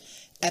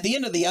 At the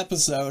end of the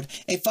episode,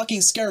 a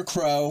fucking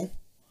Scarecrow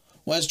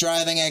was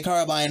driving a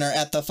carbiner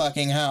at the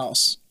fucking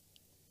house.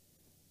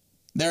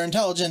 They're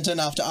intelligent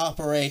enough to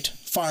operate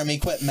farm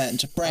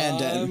equipment.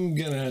 Brandon. I'm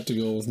gonna have to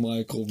go with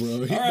Michael,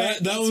 bro.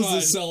 Alright, that was fine.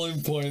 The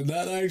selling point.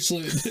 That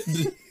actually...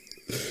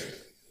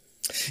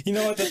 You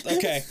know what?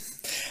 Okay.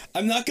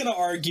 I'm not gonna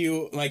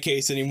argue my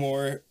case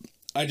anymore.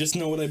 I just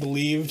know what I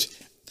believed.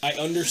 I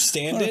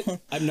understand it.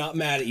 I'm not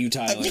mad at you,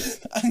 Tyler.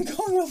 I'm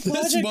going with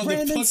logic,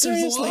 Brandon.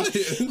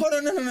 Seriously. Hold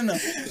on, no.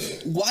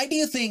 Why do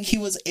you think he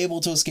was able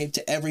to escape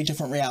to every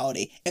different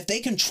reality? If they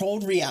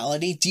controlled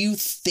reality, do you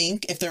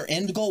think if their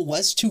end goal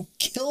was to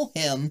kill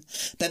him,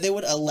 that they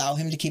would allow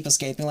him to keep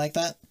escaping like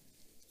that?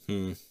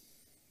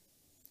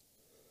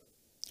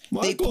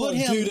 Michael,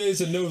 in 2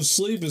 days of no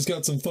sleep has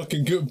got some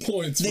fucking good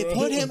points, They bro.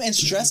 put him in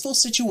stressful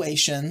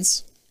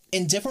situations,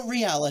 in different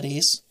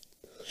realities,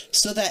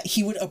 so that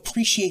he would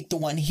appreciate the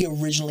one he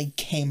originally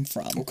came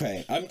from.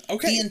 Okay.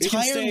 The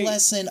entire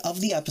lesson of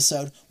the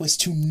episode was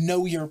to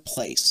know your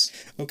place.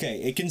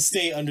 Okay, it can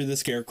stay under the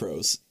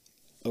Scarecrows.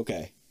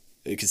 Okay.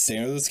 It can stay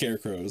under the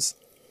Scarecrows.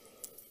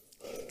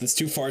 That's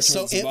too far towards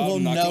so it will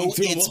know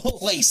its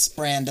place,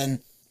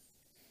 Brandon.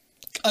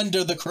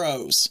 Under the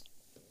crows.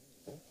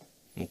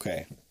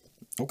 Okay.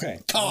 Okay.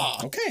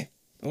 God. Okay.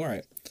 All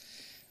right.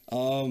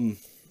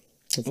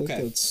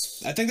 Okay.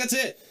 I think that's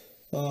it.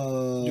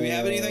 Do we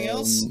have anything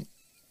else?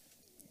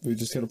 We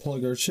just gotta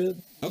plug our shit.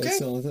 Okay. That's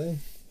the only thing.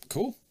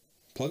 Cool.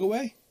 Plug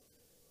away.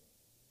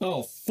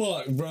 Oh,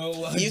 fuck, bro.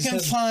 You can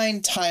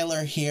find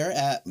Tyler here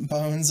at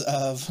Bones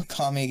of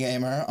Call Me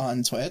Gamer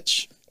on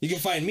Twitch. You can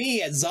find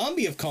me at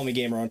Zombie of Call Me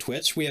Gamer on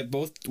Twitch. We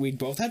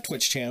both have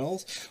Twitch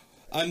channels.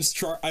 I'm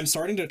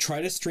starting to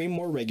try to stream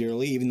more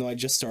regularly, even though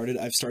I've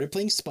started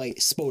playing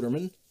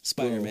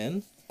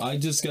Spider-Man. I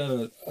just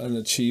got an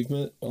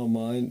achievement on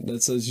mine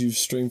that says you've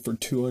streamed for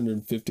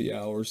 250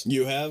 hours.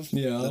 You have?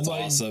 Yeah. That's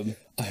awesome.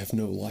 I have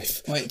no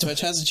life. Wait,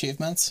 Twitch has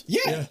achievements?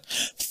 Yeah.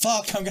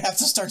 Fuck, I'm gonna have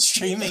to start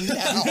streaming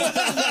now.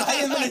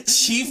 I am an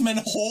achievement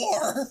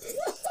whore.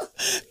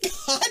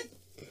 God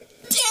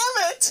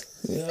damn it!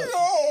 Yeah.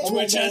 No.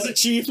 Twitch has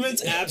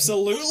achievements?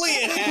 Absolutely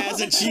it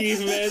has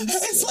achievements.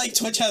 It's like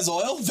Twitch has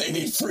oil, they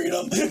need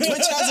freedom.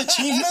 Twitch has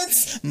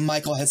achievements?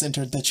 Michael has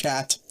entered the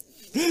chat.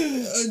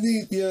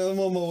 I'm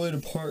on my way to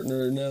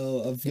partner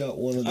now. I've got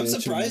one of the. I'm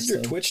surprised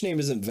your Twitch name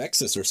isn't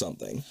Vexus or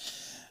something.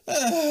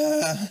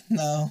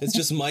 No. It's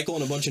just Michael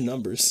and a bunch of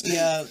numbers.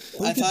 Yeah,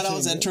 I thought I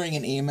was entering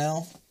an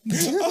email.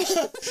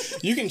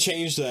 You can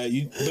change that,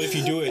 but if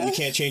you do it, you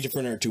can't change it for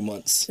another 2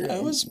 months. I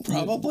was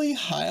probably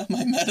high on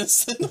my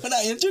medicine when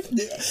I entered.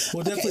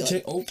 Well,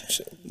 definitely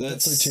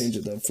definitely change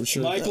it though for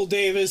sure. Michael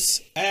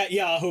Davis at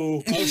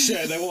Yahoo. Oh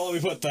shit, they won't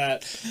let me put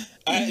that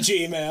at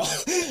Gmail.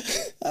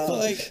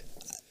 Like,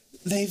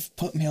 they've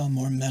put me on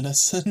more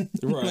medicine.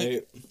 Right.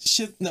 Like,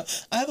 shit, no.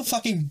 I have a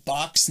fucking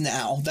box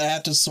now that I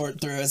have to sort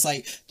through. It's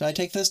like, do I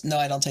take this? No,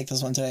 I don't take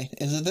this one today.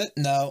 Is it it?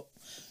 No.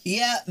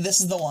 Yeah,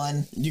 this is the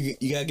one. You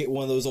gotta get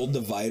one of those old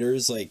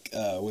dividers, like,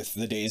 with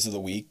the days of the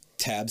week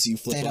tabs you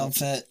flip They up. don't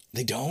fit.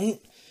 They don't?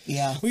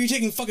 Yeah. Were you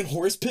taking fucking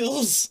horse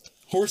pills?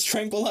 Horse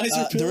tranquilizer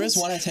pills? There is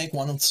one I take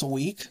once a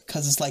week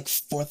because it's like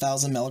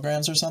 4,000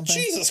 milligrams or something.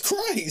 Jesus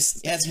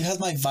Christ! Yeah, it's because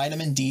my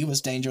vitamin D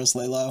was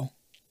dangerously low.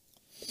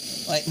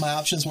 Like, my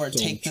options were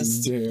take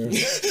this.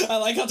 I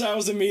like how I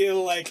was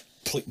immediately like,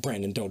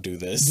 Brandon, don't do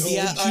this.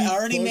 Yeah, I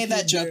already made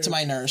that joke to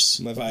my nurse.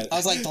 I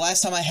was like, the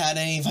last time I had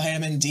any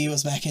vitamin D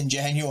was back in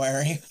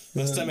January.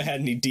 Last time I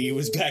had any D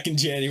was back in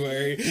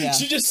January. Yeah.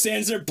 She just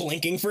stands there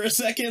blinking for a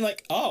second,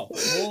 like, oh.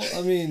 Well,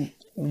 I mean,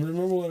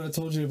 remember when I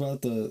told you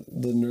about the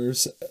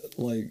nurse,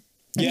 like...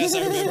 Yes,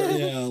 I remember.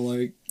 Yeah,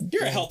 like...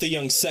 You're a healthy,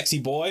 young, sexy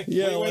boy.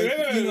 Yeah, wait,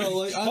 you know,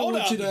 like, I don't Hold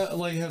want up. you to,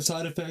 like, have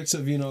side effects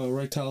of, you know,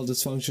 erectile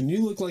dysfunction.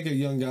 You look like a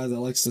young guy that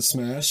likes to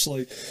smash,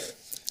 like...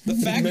 The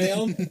fact,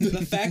 ma'am.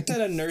 the fact that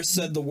a nurse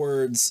said the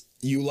words,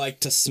 you like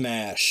to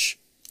smash,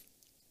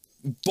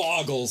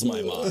 boggles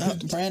my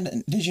mind.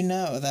 Brandon, did you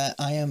know that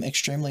I am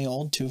extremely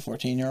old to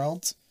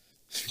 14-year-olds?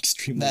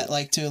 Extremely. That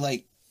like to,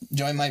 like,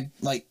 join my,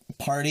 like,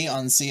 party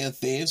on Sea of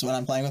Thieves when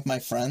I'm playing with my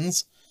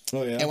friends?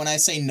 Oh, yeah. And when I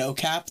say no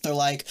cap, they're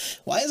like,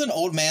 why is an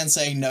old man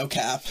saying no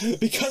cap?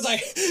 Because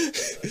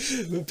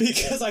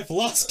I've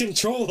lost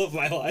control of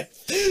my life.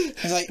 I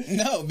was like,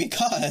 no,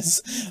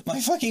 because my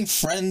fucking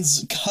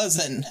friend's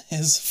cousin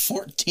is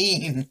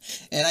 14,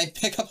 and I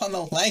pick up on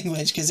the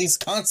language because he's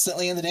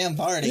constantly in the damn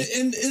party.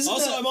 And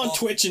Also, I'm on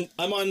Twitch, and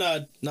I'm on,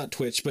 not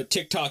Twitch, but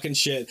TikTok and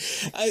shit.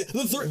 I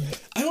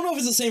don't know if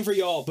it's the same for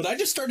y'all, but I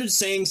just started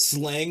saying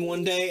slang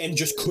one day and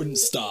just couldn't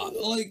stop.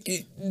 like,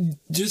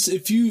 just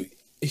if you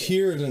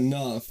hear it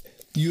enough,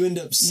 you end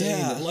up saying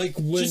Yeah. it. Like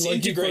when Just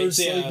like you integrates,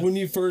 first yeah. like when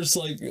you first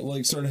like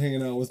started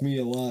hanging out with me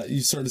a lot,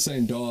 you started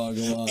saying dog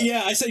a lot.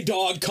 Yeah, I say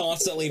dog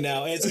constantly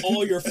now, and it's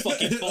all your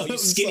fucking fault, you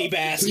skinny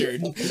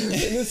bastard. But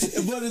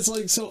it's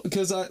like, so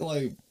because I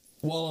like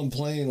while I'm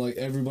playing, like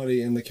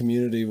everybody in the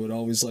community would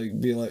always like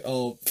be like,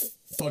 oh,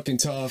 fucking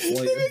tough,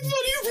 like They make fun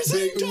of you for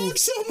saying big dog oof.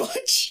 so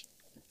much.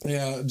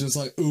 Yeah, just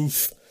like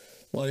oof.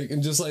 Like,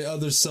 and just like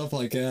other stuff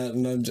like that,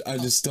 and I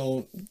just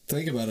don't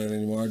think about it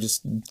anymore. I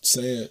just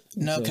say it.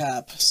 No So-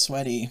 cap,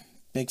 sweaty,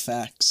 big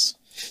facts.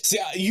 See,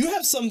 you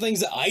have some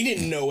things that I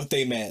didn't know what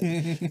they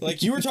meant.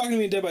 Like, you were talking to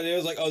me Dead by Day, I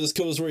was like, oh, this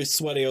kid was really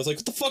sweaty. I was like,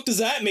 what the fuck does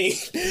that mean?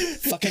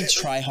 Fucking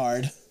try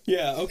hard.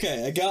 Yeah,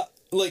 okay,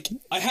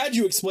 I had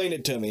you explain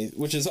it to me,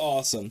 which is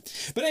awesome.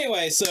 But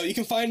anyway, so you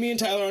can find me and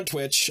Tyler on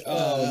Twitch.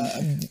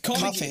 Call me-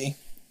 Coffee.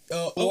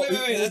 Oh, wait,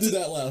 we'll that's do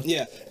that last.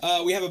 Yeah,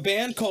 we have a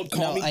band called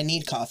Call No, Me. I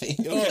need coffee.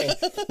 Okay,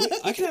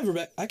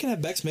 wait, I can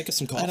have Bex make us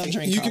some coffee. I don't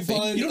drink You coffee. can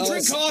find You don't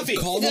drink us, coffee.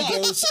 Call Me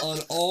Ghost on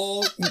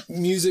all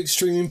music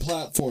streaming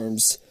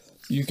platforms.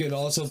 You can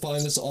also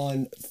find us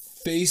on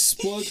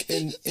Facebook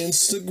and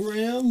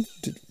Instagram.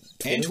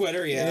 And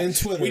Twitter, yeah. And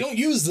Twitter. We don't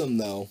use them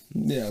though.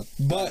 Yeah,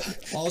 but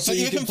also But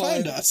you can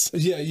find us.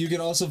 Yeah, you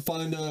can also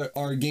find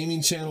our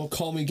gaming channel,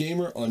 Call Me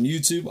Gamer, on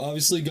YouTube.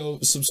 Obviously, go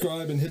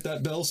subscribe and hit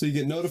that bell so you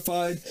get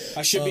notified.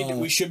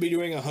 We should be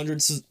doing a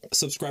 100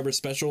 subscriber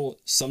special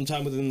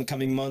sometime within the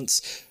coming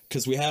months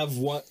because we have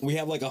like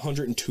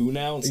 102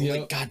 now. And so Yep.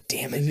 like, god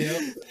damn it.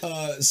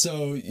 Yep.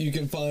 So you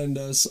can find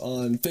us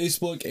on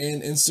Facebook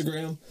and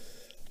Instagram.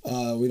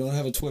 We don't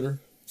have a Twitter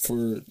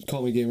for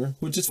Call Me Gamer,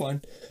 which is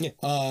fine. Yeah.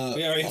 We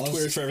already have also-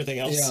 Twitter for everything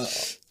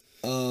else.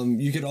 Yeah.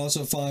 You can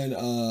also find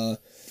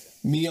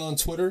me on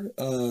Twitter,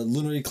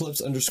 Lunar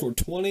Eclipse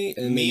 _20,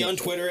 and Me then on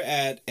Twitter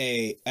at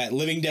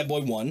Living Dead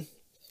Boy 1.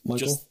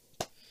 Michael.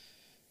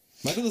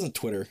 Michael doesn't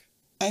Twitter.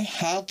 I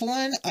have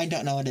one. I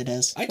don't know what it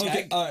is. I tag,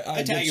 Okay, all right, I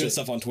tag good you and shit.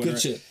 stuff on Twitter.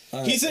 Good shit.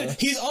 All right,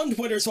 He's on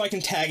Twitter, so I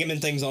can tag him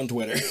in things on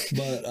Twitter.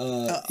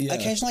 but yeah.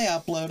 Occasionally I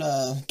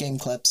upload game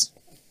clips.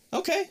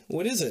 Okay,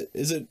 what is it?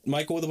 Is it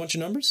Michael with a bunch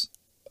of numbers?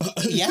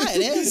 Yeah,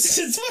 it is.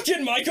 It's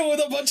fucking Michael with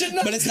a bunch of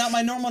numbers. But it's not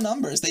my normal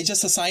numbers. They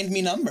just assigned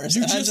me numbers.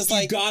 And I'm just you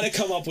like, gotta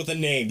come up with a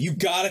name. You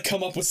gotta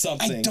come up with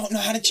something. I don't know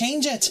how to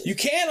change it. You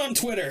can on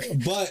Twitter.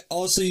 But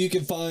also you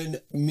can find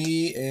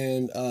me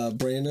and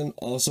Brandon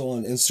also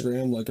on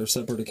Instagram, like our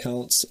separate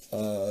accounts.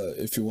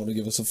 If you want to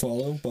give us a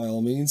follow, by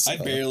all means. I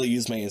barely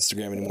use my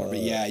Instagram anymore, but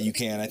yeah, you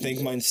can. I think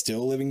mine's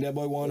still Living Dead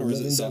Boy 1, or is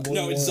it Living Dead Boy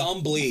No, it's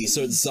 1. Zomblee.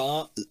 So it's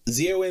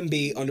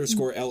ZOMB_LEE.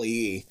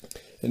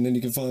 And then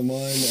you can find mine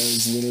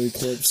as Lunar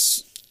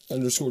Eclipse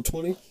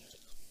 _20.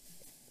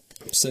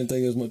 Same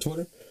thing as my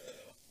Twitter.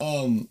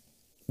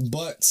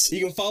 But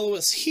You can follow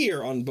us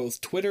here on both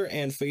Twitter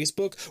and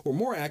Facebook. We're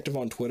more active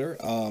on Twitter,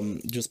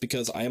 just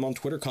because I am on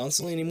Twitter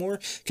constantly anymore,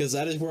 because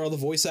that is where all the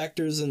voice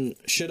actors and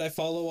shit I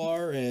follow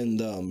are,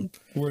 and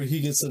where he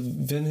gets to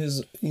vent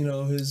his,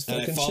 his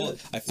and fucking shit.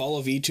 I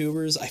follow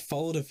VTubers. I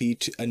followed a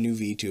new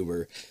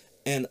VTuber,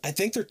 and I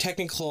think they're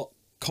technically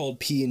called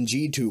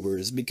PNG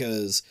tubers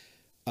because,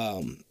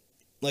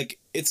 like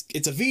it's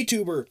a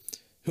VTuber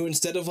who,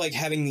 instead of like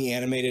having the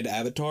animated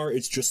avatar,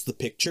 it's just the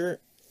picture.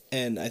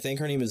 And I think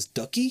her name is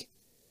Ducky.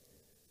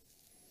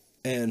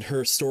 And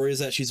her story is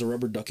that she's a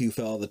rubber ducky who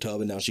fell out of the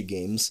tub and now she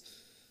games.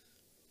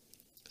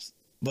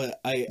 But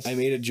I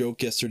made a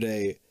joke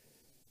yesterday.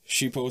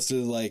 She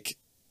posted like,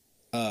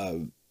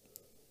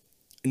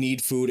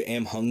 need food,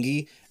 am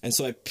hungry. And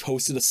so I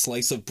posted a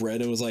slice of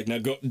bread and was like, now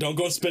don't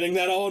go spinning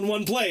that all in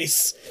one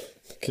place.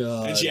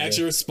 God. And she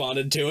actually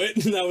responded to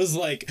it, and I was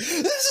like, "This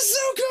is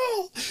so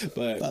cool!"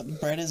 But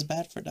bread is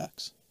bad for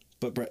ducks.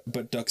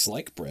 But ducks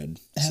like bread.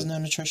 It has no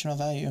nutritional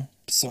value.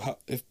 So how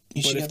if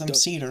you should give them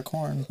seed or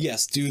corn?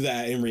 Yes, do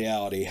that in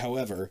reality.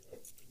 However,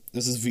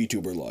 this is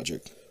VTuber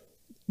logic.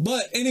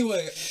 But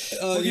anyway,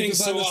 we're getting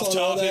so off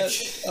topic.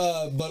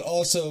 But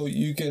also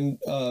you can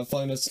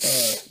find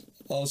us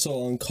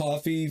also on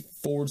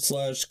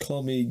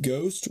Ko-fi.com/Call Me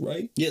Ghost,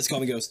 right? Yes, Call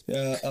Me Ghost.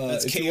 Yeah,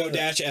 that's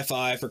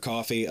KO-FI for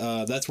coffee.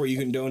 That's where you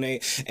can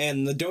donate,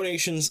 and the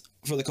donations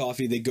for the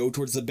coffee, they go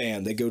towards the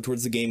band, they go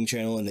towards the gaming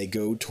channel, and they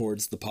go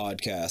towards the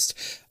podcast.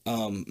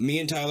 Me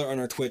and Tyler on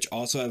our Twitch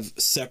also have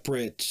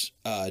separate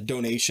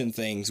donation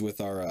things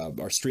with our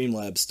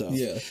Streamlabs stuff.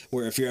 Yeah.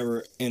 Where if you're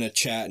ever in a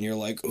chat and you're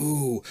like,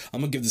 ooh,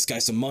 I'm gonna give this guy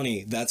some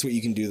money, that's what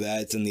you can do.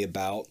 That it's in the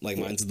about. Like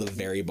mine's at the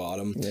very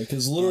bottom. Yeah,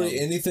 because literally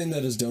anything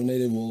that is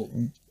donated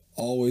will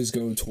always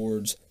go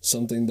towards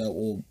something that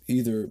will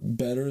either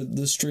better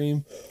the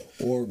stream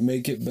or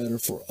make it better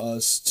for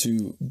us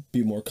to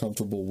be more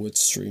comfortable with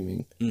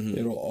streaming. Mm-hmm.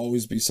 It'll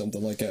always be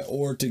something like that,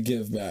 or to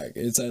give back.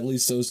 It's at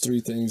least those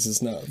three things.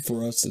 It's not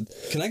for us to...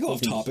 Can I go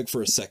off topic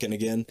for a second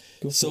again?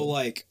 So,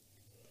 like,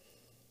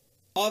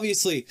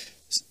 obviously,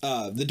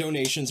 the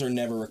donations are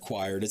never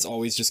required. It's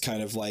always just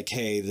kind of like,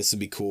 hey, this would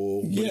be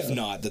cool. But if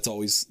not, that's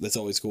always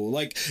cool.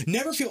 Like,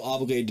 never feel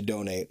obligated to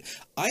donate.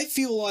 I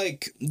feel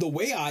like the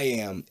way I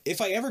am,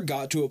 if I ever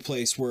got to a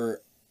place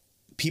where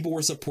people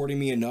were supporting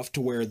me enough to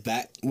where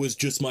that was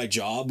just my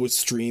job, was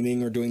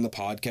streaming or doing the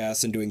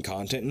podcast and doing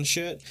content and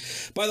shit.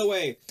 By the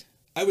way,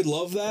 I would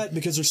love that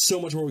because there's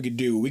so much more we could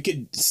do. We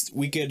could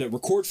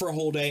record for a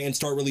whole day and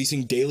start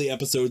releasing daily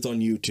episodes on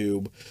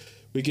YouTube.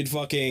 We could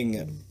start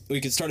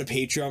a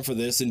Patreon for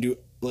this and do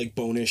like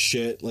bonus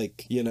shit,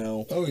 like, you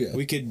know. Oh yeah.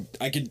 We could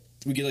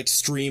like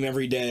stream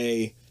every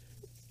day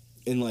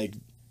and like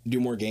do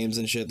more games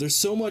and shit. There's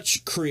so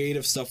much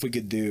creative stuff we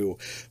could do.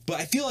 But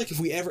I feel like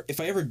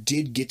if I ever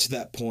did get to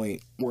that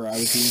point where I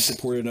was being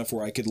supported enough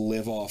where I could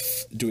live off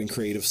doing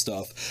creative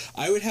stuff,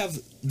 I would have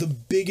the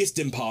biggest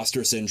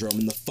imposter syndrome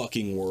in the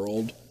fucking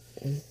world.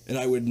 And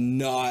I would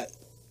not,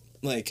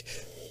 like,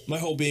 my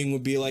whole being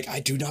would be like,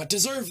 I do not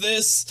deserve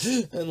this.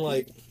 And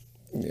like,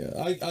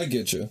 yeah, I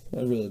get you.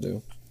 I really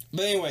do.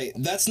 But anyway,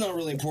 that's not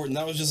really important.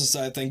 That was just a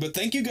side thing. But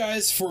thank you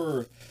guys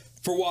for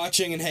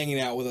watching and hanging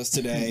out with us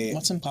today.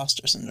 What's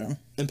imposter syndrome?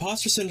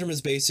 Imposter syndrome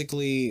is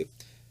basically,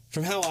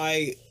 from how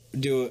I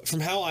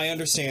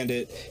understand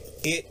it,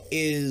 it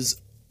is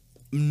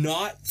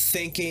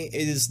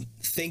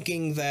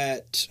thinking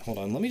that, hold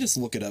on, let me just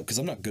look it up because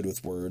I'm not good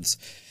with words.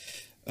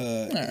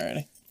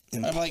 Alrighty.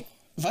 I'm like,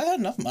 if I had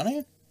enough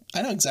money,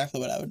 I know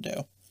exactly what I would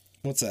do.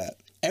 What's that?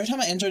 Every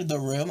time I entered the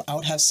room, I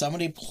would have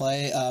somebody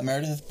play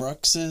Meredith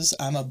Brooks's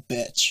I'm a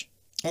Bitch.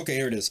 Okay,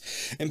 here it is.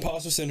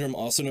 Imposter syndrome,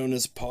 also known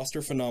as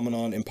imposter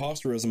phenomenon,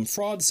 imposterism,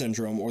 fraud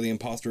syndrome, or the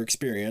imposter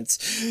experience.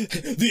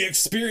 The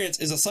experience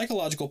is a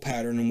psychological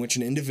pattern in which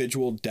an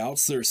individual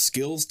doubts their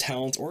skills,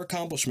 talents, or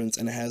accomplishments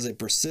and has a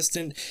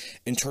persistent,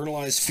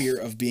 internalized fear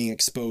of being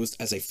exposed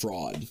as a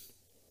fraud.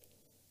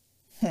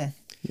 Yeah.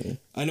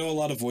 I know a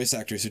lot of voice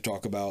actors who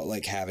talk about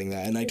like having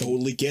that, and I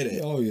totally get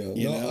it. Oh yeah,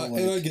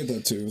 and I get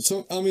that too.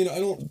 So I mean, I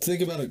don't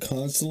think about it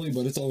constantly,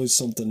 but it's always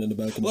something in the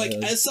back of my head.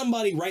 Like as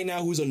somebody right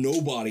now who's a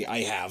nobody,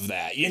 I have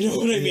that. You know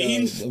what I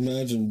mean?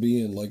 Imagine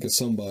being like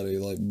somebody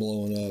like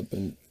blowing up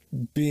and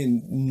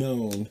being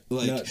known,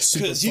 like not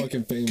super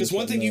fucking famous. Because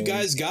one thing you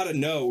guys gotta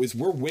know is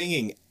we're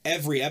winging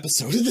every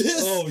episode of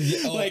this. Oh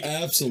yeah, like,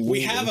 absolutely.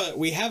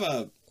 We have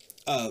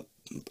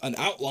an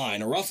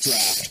outline, a rough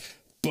draft.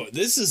 But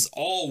this is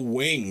all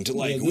winged.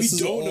 Like, we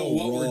don't know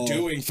what we're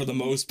doing for the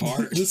most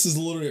part. This is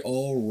literally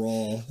all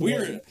raw.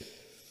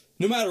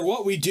 No matter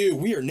what we do,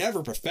 we are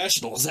never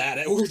professionals at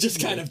it. We're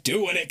just kind of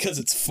doing it because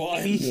it's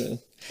fun. Yeah.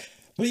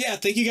 But yeah,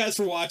 thank you guys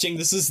for watching.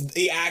 This is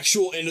the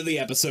actual end of the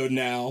episode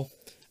now.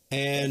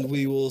 And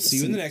we will see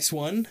you in the next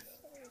one.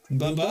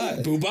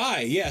 Bye-bye.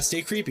 Boo-bye. Yeah,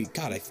 stay creepy.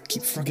 God, I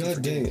keep fucking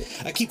forgetting.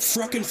 I keep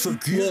fucking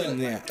forgetting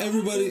that.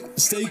 Everybody,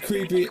 stay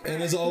creepy,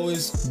 and as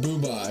always,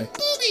 boo-bye.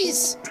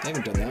 Boobies! I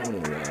haven't done that one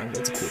in a while.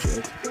 That's a cool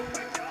joke.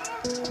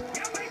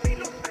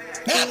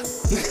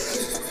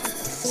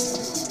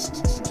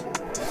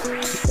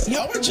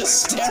 Y'all were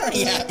just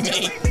staring at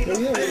me.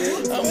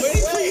 I'm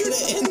waiting for you to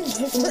end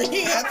the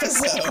freaking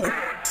episode.